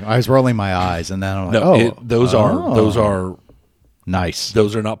 I was rolling my eyes, and then I'm like, those are nice.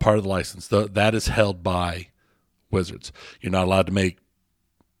 Those are not part of the license. That is held by Wizards. You're not allowed to make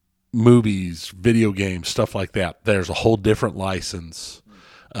movies, video games, stuff like that. There's a whole different license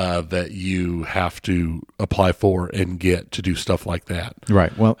that you have to apply for and get to do stuff like that.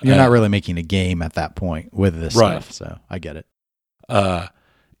 Right. Well, you're not really making a game at that point with this stuff, so I get it.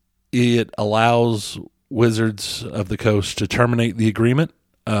 It allows Wizards of the Coast to terminate the agreement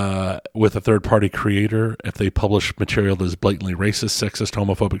with a third-party creator if they publish material that is blatantly racist, sexist,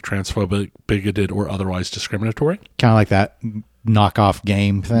 homophobic, transphobic, bigoted, or otherwise discriminatory. Kind of like that knockoff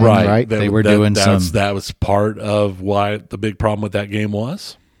game thing, right? That was part of why the big problem with that game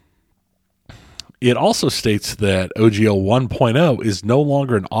was. It also states that OGL 1.0 is no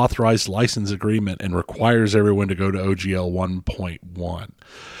longer an authorized license agreement and requires everyone to go to OGL 1.1,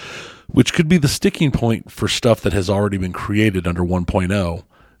 which could be the sticking point for stuff that has already been created under 1.0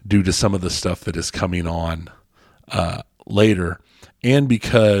 due to some of the stuff that is coming on later. And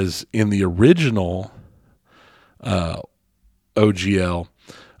because in the original OGL,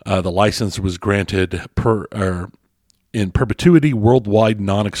 the license was granted in perpetuity worldwide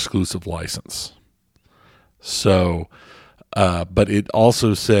non-exclusive license. So, but it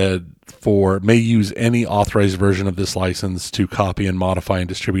also said may use any authorized version of this license to copy and modify and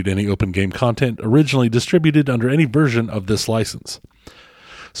distribute any open game content originally distributed under any version of this license.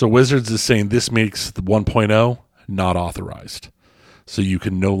 So Wizards is saying this makes the 1.0 not authorized. So you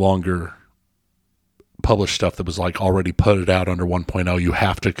can no longer publish stuff that was like already put it out under 1.0. You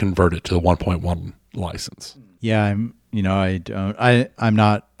have to convert it to the 1.1 license. Yeah, I'm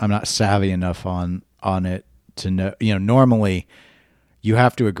not savvy enough on it to know, normally you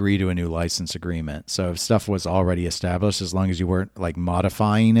have to agree to a new license agreement. So if stuff was already established, as long as you weren't like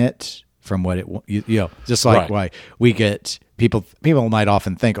modifying it from what just like why we get people might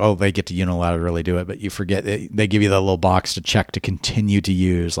often think, they get to unilaterally do it, but you forget they give you the little box to check to continue to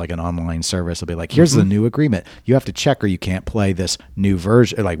use, like an online service. It'll be like, here's the new agreement. You have to check or you can't play this new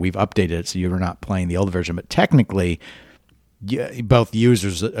version. Like we've updated it so you're not playing the old version, but technically both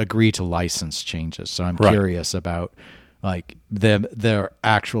users agree to license changes. So I'm curious about like their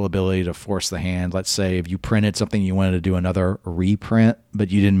actual ability to force the hand. Let's say if you printed something, you wanted to do another reprint, but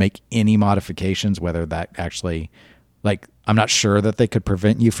you didn't make any modifications, whether that actually, like, I'm not sure that they could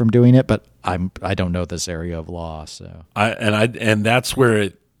prevent you from doing it, but I don't know this area of law. So and that's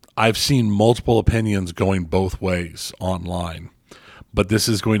where I've seen multiple opinions going both ways online, but this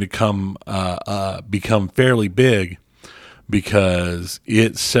is going to become fairly big because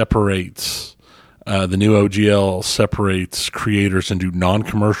it separates. The new OGL separates creators into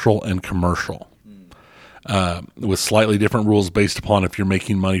non-commercial and commercial, with slightly different rules based upon if you're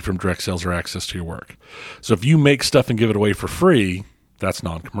making money from direct sales or access to your work. So if you make stuff and give it away for free, that's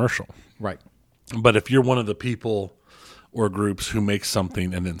non-commercial. Right. But if you're one of the people or groups who makes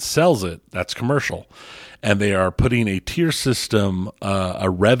something and then sells it, that's commercial. And they are putting a tier system, a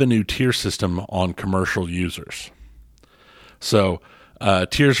revenue tier system on commercial users. So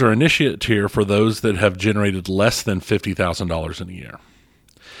tiers are initiate tier for those that have generated less than $50,000 in a year.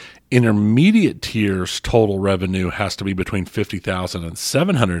 Intermediate tiers total revenue has to be between $50,000 and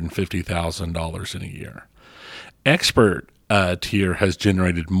 $750,000 in a year. Expert tier has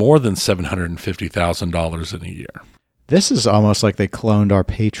generated more than $750,000 in a year. This is almost like they cloned our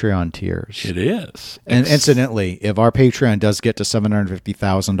Patreon tiers. It is. And incidentally, if our Patreon does get to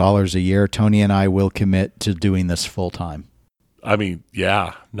 $750,000 a year, Tony and I will commit to doing this full time. I mean,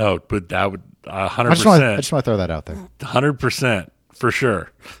 yeah, no, but that would 100%. I just want to throw that out there. 100% for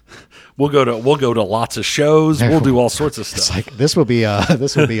sure. We'll go to lots of shows. We'll do all sorts of stuff. It's like this will be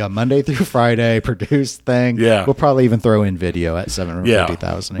a Monday through Friday produced thing. Yeah, we'll probably even throw in video at $750,000 a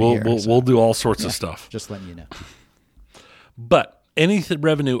year. We'll do all sorts of stuff. Just letting you know. But any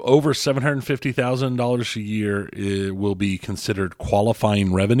revenue over $750,000 a year will be considered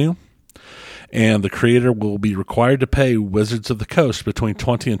qualifying revenue. And the creator will be required to pay Wizards of the Coast between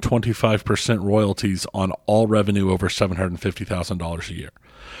 20 and 25% royalties on all revenue over $750,000 a year.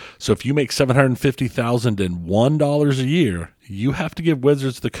 So if you make $750,001 a year, you have to give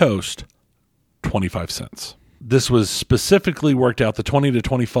Wizards of the Coast 25 cents. This was specifically worked out. The 20 to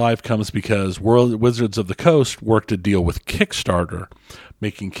 25 comes because Wizards of the Coast worked a deal with Kickstarter,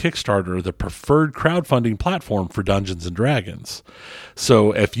 making Kickstarter the preferred crowdfunding platform for Dungeons & Dragons.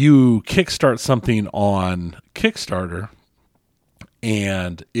 So if you kickstart something on Kickstarter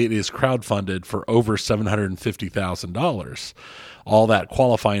and it is crowdfunded for over $750,000, all that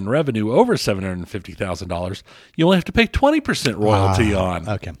qualifying revenue over $750,000, you only have to pay 20% royalty on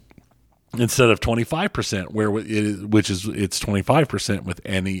Okay. instead of 25%, it's 25% with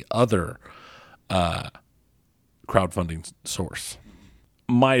any other crowdfunding source.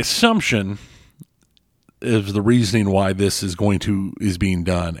 My assumption is the reasoning why this is being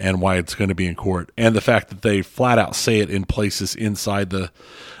done and why it's going to be in court, and the fact that they flat out say it in places inside the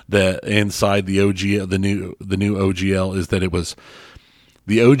OGL, the new OGL, is that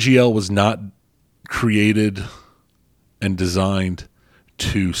the OGL was not created and designed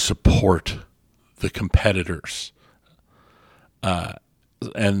to support the competitors.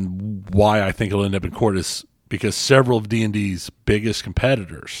 And why I think it'll end up in court is because several of D&D's biggest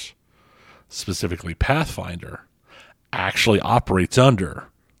competitors, specifically Pathfinder, actually operates under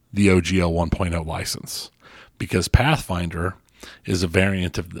the OGL 1.0 license, because Pathfinder is a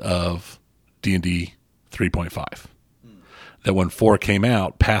variant of D&D 3.5. That when 4 came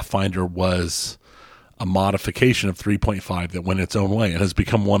out, Pathfinder was a modification of 3.5 that went its own way and has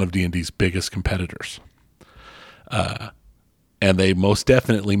become one of D&D's biggest competitors. And they most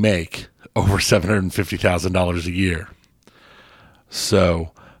definitely make over $750,000 a year.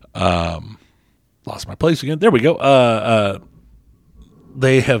 So, lost my place again. There we go.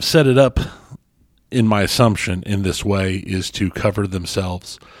 They have set it up, in my assumption, in this way, is to cover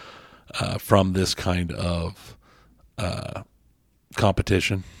themselves from this kind of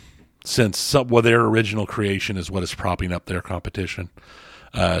competition, since their original creation is what is propping up their competition,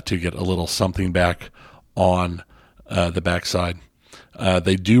 to get a little something back on the backside.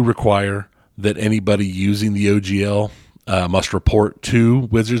 They do require that anybody using the OGL must report to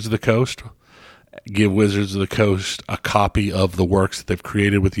Wizards of the Coast, give Wizards of the Coast a copy of the works that they've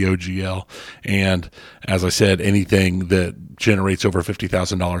created with the OGL. And as I said, anything that generates over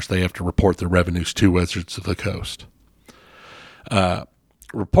 $50,000, they have to report their revenues to Wizards of the Coast.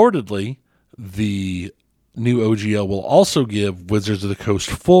 Reportedly, the new OGL will also give Wizards of the Coast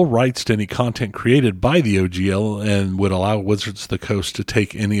full rights to any content created by the OGL, and would allow Wizards of the Coast to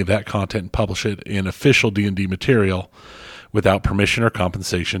take any of that content and publish it in official D&D material without permission or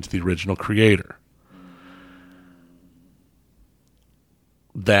compensation to the original creator.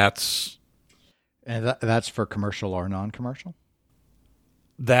 That's for commercial or non-commercial?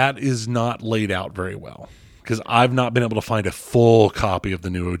 That is not laid out very well, because I've not been able to find a full copy of the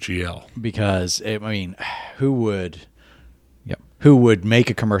new OGL. Because who would make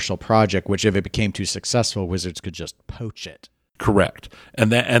a commercial project, which if it became too successful, Wizards could just poach it? Correct,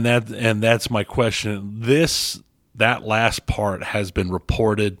 and that's my question. That last part has been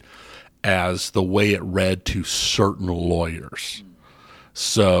reported as the way it read to certain lawyers.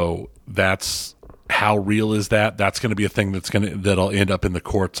 So that's how real is that? That's going to be a thing that'll end up in the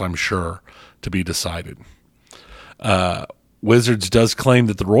courts, I'm sure, to be decided. Wizards does claim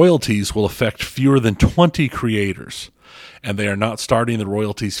that the royalties will affect fewer than 20 creators, and they are not starting the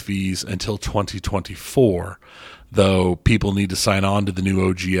royalties fees until 2024, though people need to sign on to the new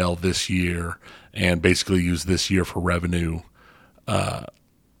OGL this year and basically use this year for revenue,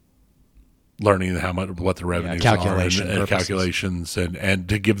 learning what the revenues are and calculations, and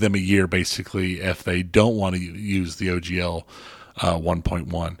to give them a year basically if they don't want to use the OGL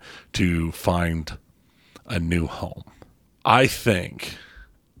 1.1 to find a new home. I think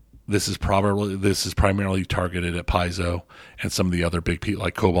this is primarily targeted at Paizo and some of the other big people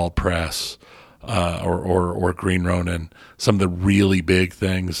like Cobalt Press or Green Ronin, some of the really big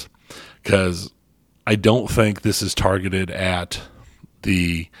things, because I don't think this is targeted at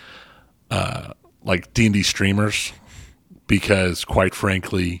the like D&D streamers, because quite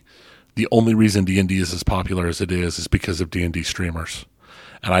frankly, the only reason D&D is as popular as it is because of D&D streamers.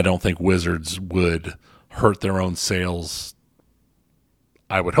 And I don't think Wizards would hurt their own sales.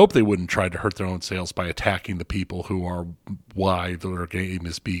 I would hope they wouldn't try to hurt their own sales by attacking the people who are why their game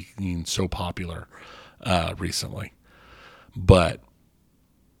is being so popular recently. But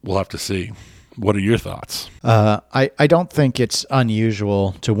we'll have to see. What are your thoughts? I don't think it's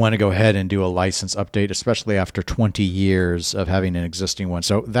unusual to want to go ahead and do a license update, especially after 20 years of having an existing one.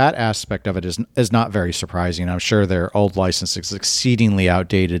 So that aspect of it is not very surprising. I'm sure their old license is exceedingly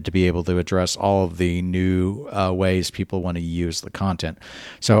outdated to be able to address all of the new ways people want to use the content.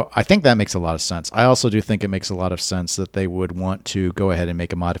 So I think that makes a lot of sense. I also do think it makes a lot of sense that they would want to go ahead and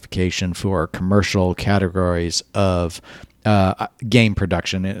make a modification for commercial categories of game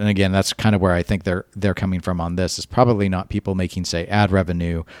production. And again, that's kind of where I think they're coming from on this. Is probably not people making, say, ad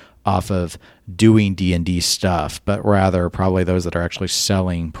revenue off of doing D&D stuff, but rather probably those that are actually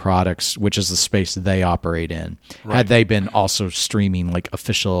selling products, which is the space they operate in. Right. Had they been also streaming like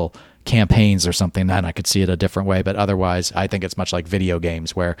official campaigns or something, then I could see it a different way. But otherwise, I think it's much like video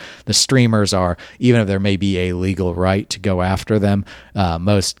games where the streamers are, even if there may be a legal right to go after them,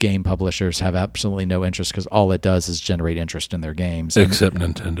 most game publishers have absolutely no interest because all it does is generate interest in their games. Except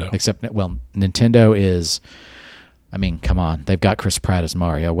Nintendo. Except, well, Nintendo is, I mean, come on. They've got Chris Pratt as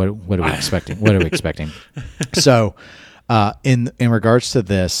Mario. What are we expecting? What are we expecting? So in regards to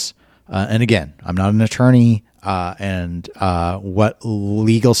this, and again, I'm not an attorney, and what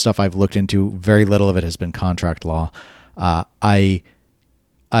legal stuff I've looked into, very little of it has been contract law. A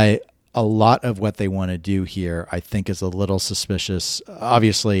lot of what they want to do here, I think, is a little suspicious.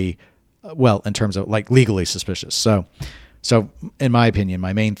 Obviously, well, in terms of like legally suspicious. So in my opinion,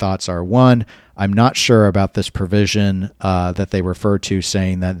 my main thoughts are, one, I'm not sure about this provision that they refer to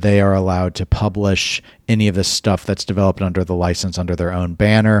saying that they are allowed to publish any of this stuff that's developed under the license under their own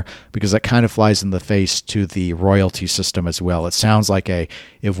banner, because that kind of flies in the face to the royalty system as well. It sounds like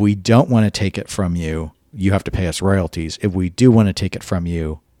if we don't want to take it from you, you have to pay us royalties. If we do want to take it from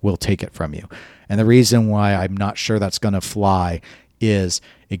you, we'll take it from you. And the reason why I'm not sure that's going to fly is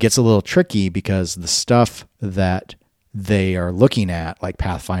it gets a little tricky because the stuff that they are looking at, like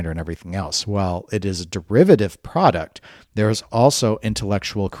Pathfinder and everything else, while it is a derivative product, there is also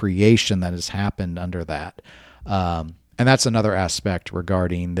intellectual creation that has happened under that. And that's another aspect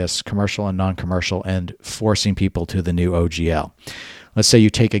regarding this commercial and non-commercial and forcing people to the new OGL. Let's say you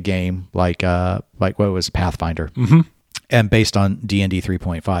take a game like what was Pathfinder, and based on D&D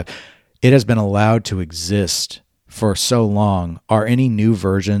 3.5, it has been allowed to exist for so long. Are any new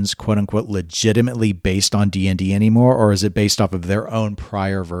versions, quote unquote, legitimately based on D&D anymore, or is it based off of their own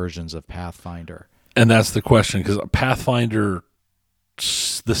prior versions of Pathfinder? And that's the question, because Pathfinder,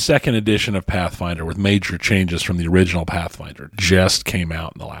 the second edition of Pathfinder with major changes from the original Pathfinder, just came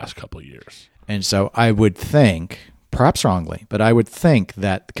out in the last couple of years. And so I would think, perhaps wrongly, but I would think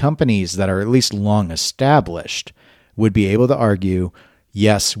that companies that are at least long established would be able to argue,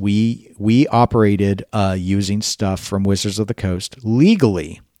 yes, we operated using stuff from Wizards of the Coast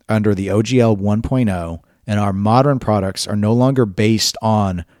legally under the OGL 1.0, and our modern products are no longer based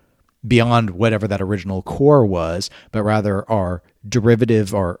on beyond whatever that original core was, but rather are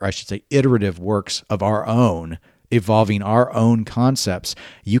derivative, or I should say iterative works of our own, evolving our own concepts.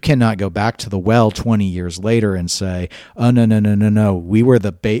 You cannot go back to the well 20 years later and say, oh, no. We were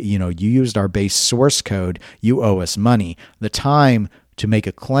you used our base source code. You owe us money. The time to make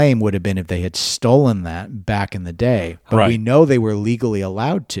a claim would have been if they had stolen that back in the day. But right. We know they were legally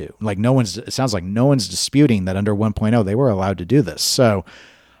allowed to. It sounds like no one's disputing that under 1.0 they were allowed to do this. So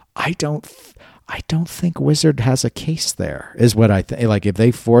I don't think Wizard has a case there, is what I think. Like if they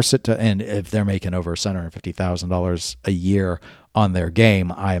force it to, and if they're making over $750,000 a year on their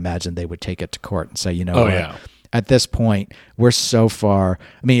game, I imagine they would take it to court and say, Yeah. At this point, we're so far.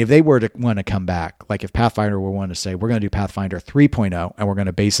 I mean, if they were to want to come back, like if Pathfinder were want to say, we're going to do Pathfinder 3.0 and we're going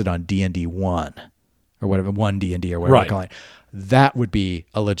to base it on D&D 1 or whatever, 1 D&D or whatever Right. we're calling it, that would be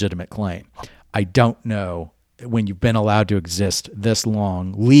a legitimate claim. I don't know when you've been allowed to exist this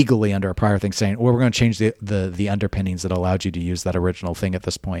long legally under a prior thing saying, well, we're going to change the underpinnings that allowed you to use that original thing at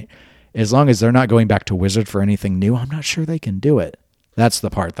this point. As long as they're not going back to Wizard for anything new, I'm not sure they can do it. That's the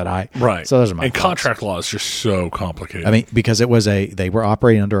part that right. So those are my and thoughts. Contract law is just so complicated. I mean, because they were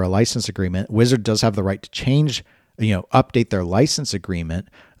operating under a license agreement. Wizard does have the right to change, update their license agreement,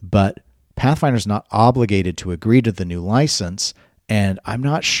 but Pathfinder's not obligated to agree to the new license. And I'm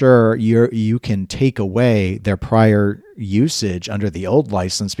not sure you can take away their prior usage under the old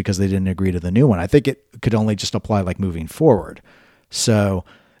license because they didn't agree to the new one. I think it could only just apply like moving forward. So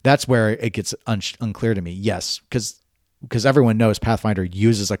that's where it gets unclear to me. Yes, because everyone knows Pathfinder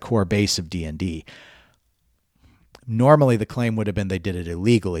uses a core base of D&D. Normally the claim would have been they did it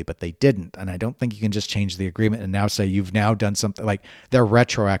illegally, but they didn't. And I don't think you can just change the agreement and now say you've now done something. Like they're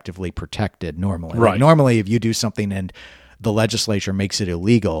retroactively protected normally. Right. Like normally if you do something and the legislature makes it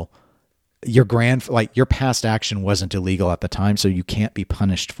illegal, your past action wasn't illegal at the time, so you can't be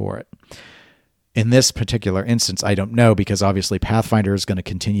punished for it. In this particular instance, I don't know, because obviously Pathfinder is going to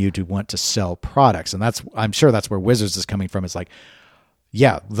continue to want to sell products. And I'm sure that's where Wizards is coming from. It's like,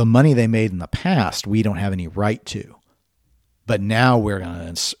 yeah, the money they made in the past, we don't have any right to. But now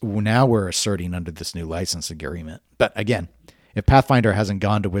we're asserting under this new license agreement. But again, if Pathfinder hasn't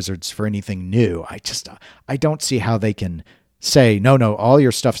gone to Wizards for anything new, I don't see how they can say, no, all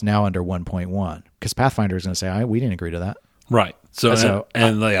your stuff's now under 1.1. Because Pathfinder is going to say, we didn't agree to that. Right. So,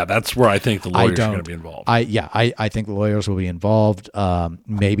 yeah, that's where I think the lawyers are going to be involved. I think the lawyers will be involved.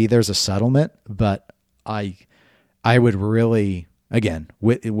 Maybe there's a settlement, but I would really, again,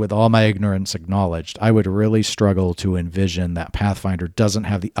 with all my ignorance acknowledged, I would really struggle to envision that Pathfinder doesn't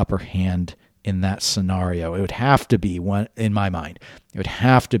have the upper hand in that scenario. It would have to be one, in my mind. It would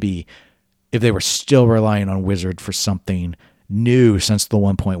have to be if they were still relying on Wizard for something new since the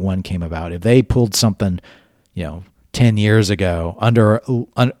 1.1 came about. If they pulled something, 10 years ago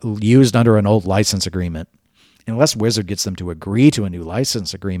used under an old license agreement, unless Wizard gets them to agree to a new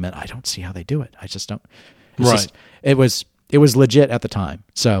license agreement, I don't see how they do it. I just don't. Right. It was legit at the time.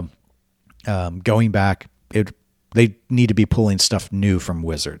 So going back, they need to be pulling stuff new from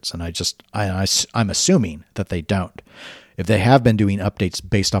Wizards, and I'm assuming that they don't. If they have been doing updates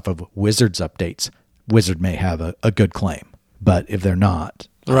based off of Wizards updates, Wizard may have a good claim. But if they're not,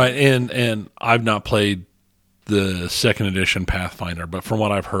 right, and I've not played the second edition Pathfinder, but from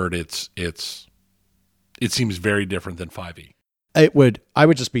what I've heard, it seems very different than 5e. I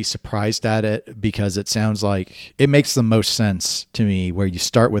would just be surprised at it because it sounds like it makes the most sense to me where you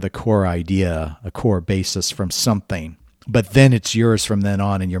start with a core idea, a core basis from something, but then it's yours from then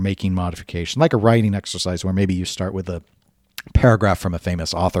on and you're making modification, like a writing exercise where maybe you start with a paragraph from a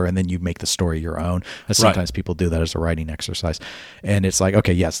famous author and then you make the story your own. Sometimes people do that as a writing exercise. And it's like,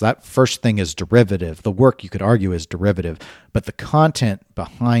 okay, yes, that first thing is derivative. The work, you could argue, is derivative, but the content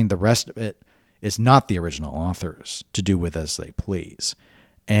behind the rest of it is not the original authors to do with as they please.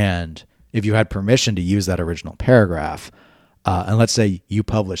 And if you had permission to use that original paragraph, and let's say you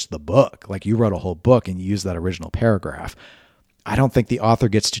published the book, like you wrote a whole book and you use that original paragraph, I don't think the author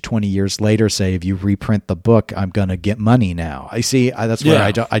gets to 20 years later say, if you reprint the book, I'm going to get money now. That's where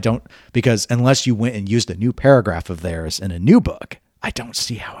I don't, because unless you went and used a new paragraph of theirs in a new book, I don't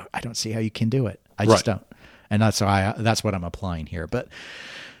see how you can do it. I just don't. And that's what I'm applying here. But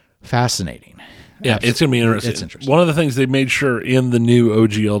fascinating. Yeah, it's going to be interesting. It's interesting. One of the things they made sure in the new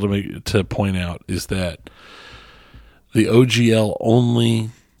OGL to point out is that the OGL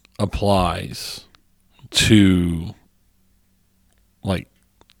only applies to like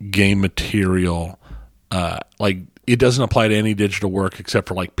game material. Like it doesn't apply to any digital work except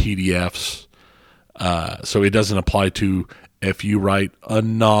for like PDFs. So it doesn't apply to if you write a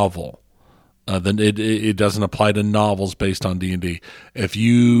novel. Then it doesn't apply to novels based on D&D. If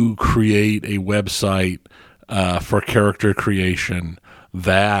you create a website for character creation,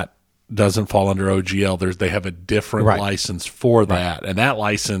 that doesn't fall under OGL. They have a different license for that, and that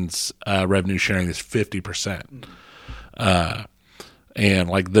license revenue sharing is 50%. And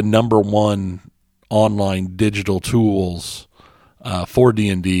like the number one online digital tools for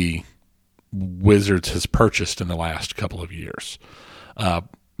D&D, Wizards has purchased in the last couple of years.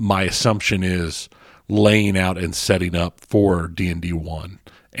 My assumption is laying out and setting up for D&D 1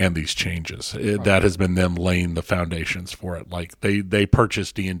 and these changes. That has been them laying the foundations for it. Like they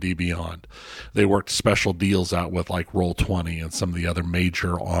purchased D&D Beyond. They worked special deals out with like Roll20 and some of the other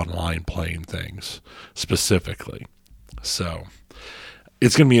major online playing things specifically. So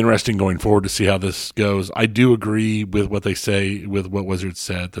it's going to be interesting going forward to see how this goes. I do agree with what they say, with what Wizards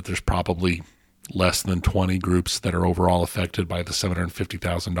said, that there's probably less than 20 groups that are overall affected by the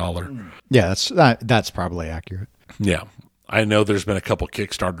 $750,000. Yeah, that's probably accurate. Yeah. I know there's been a couple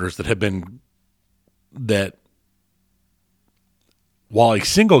Kickstarters that have been that while a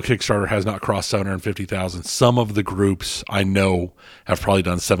single Kickstarter has not crossed 750,000, some of the groups I know have probably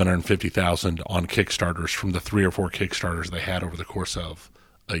done 750,000 on Kickstarters from the 3 or 4 Kickstarters they had over the course of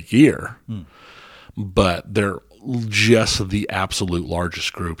a year. But they're just the absolute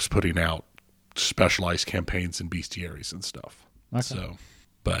largest groups putting out specialized campaigns and bestiaries and stuff. Okay. So,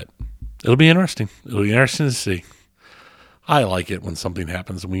 but it'll be interesting. It'll be interesting to see. I like it when something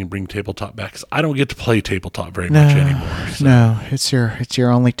happens and we can bring tabletop back, 'cause I don't get to play tabletop very much anymore. So. No, it's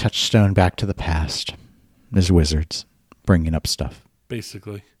your only touchstone back to the past is Wizards bringing up stuff.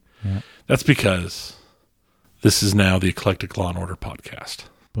 Basically. Yeah. That's because this is now the Eclectic Law and Order podcast.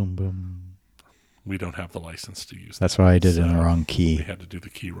 Boom, boom. We don't have the license to use that. That's why I did it in the wrong key. We had to do the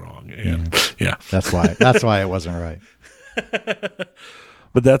key wrong. And yeah. That's why it wasn't right.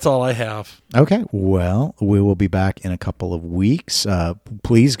 But that's all I have. Okay. Well, we will be back in a couple of weeks.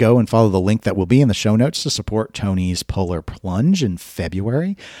 Please go and follow the link that will be in the show notes to support Tony's Polar Plunge in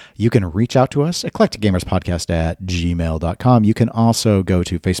February. You can reach out to us, eclecticgamerspodcast@gmail.com. You can also go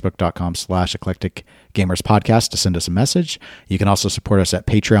to facebook.com/eclecticgamerspodcast to send us a message. You can also support us at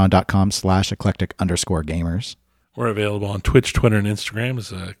patreon.com/eclectic_gamers. We're available on Twitch, Twitter, and Instagram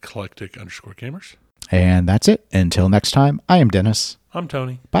as eclectic_gamers. And that's it. Until next time, I am Dennis. I'm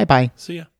Tony. Bye-bye. See ya.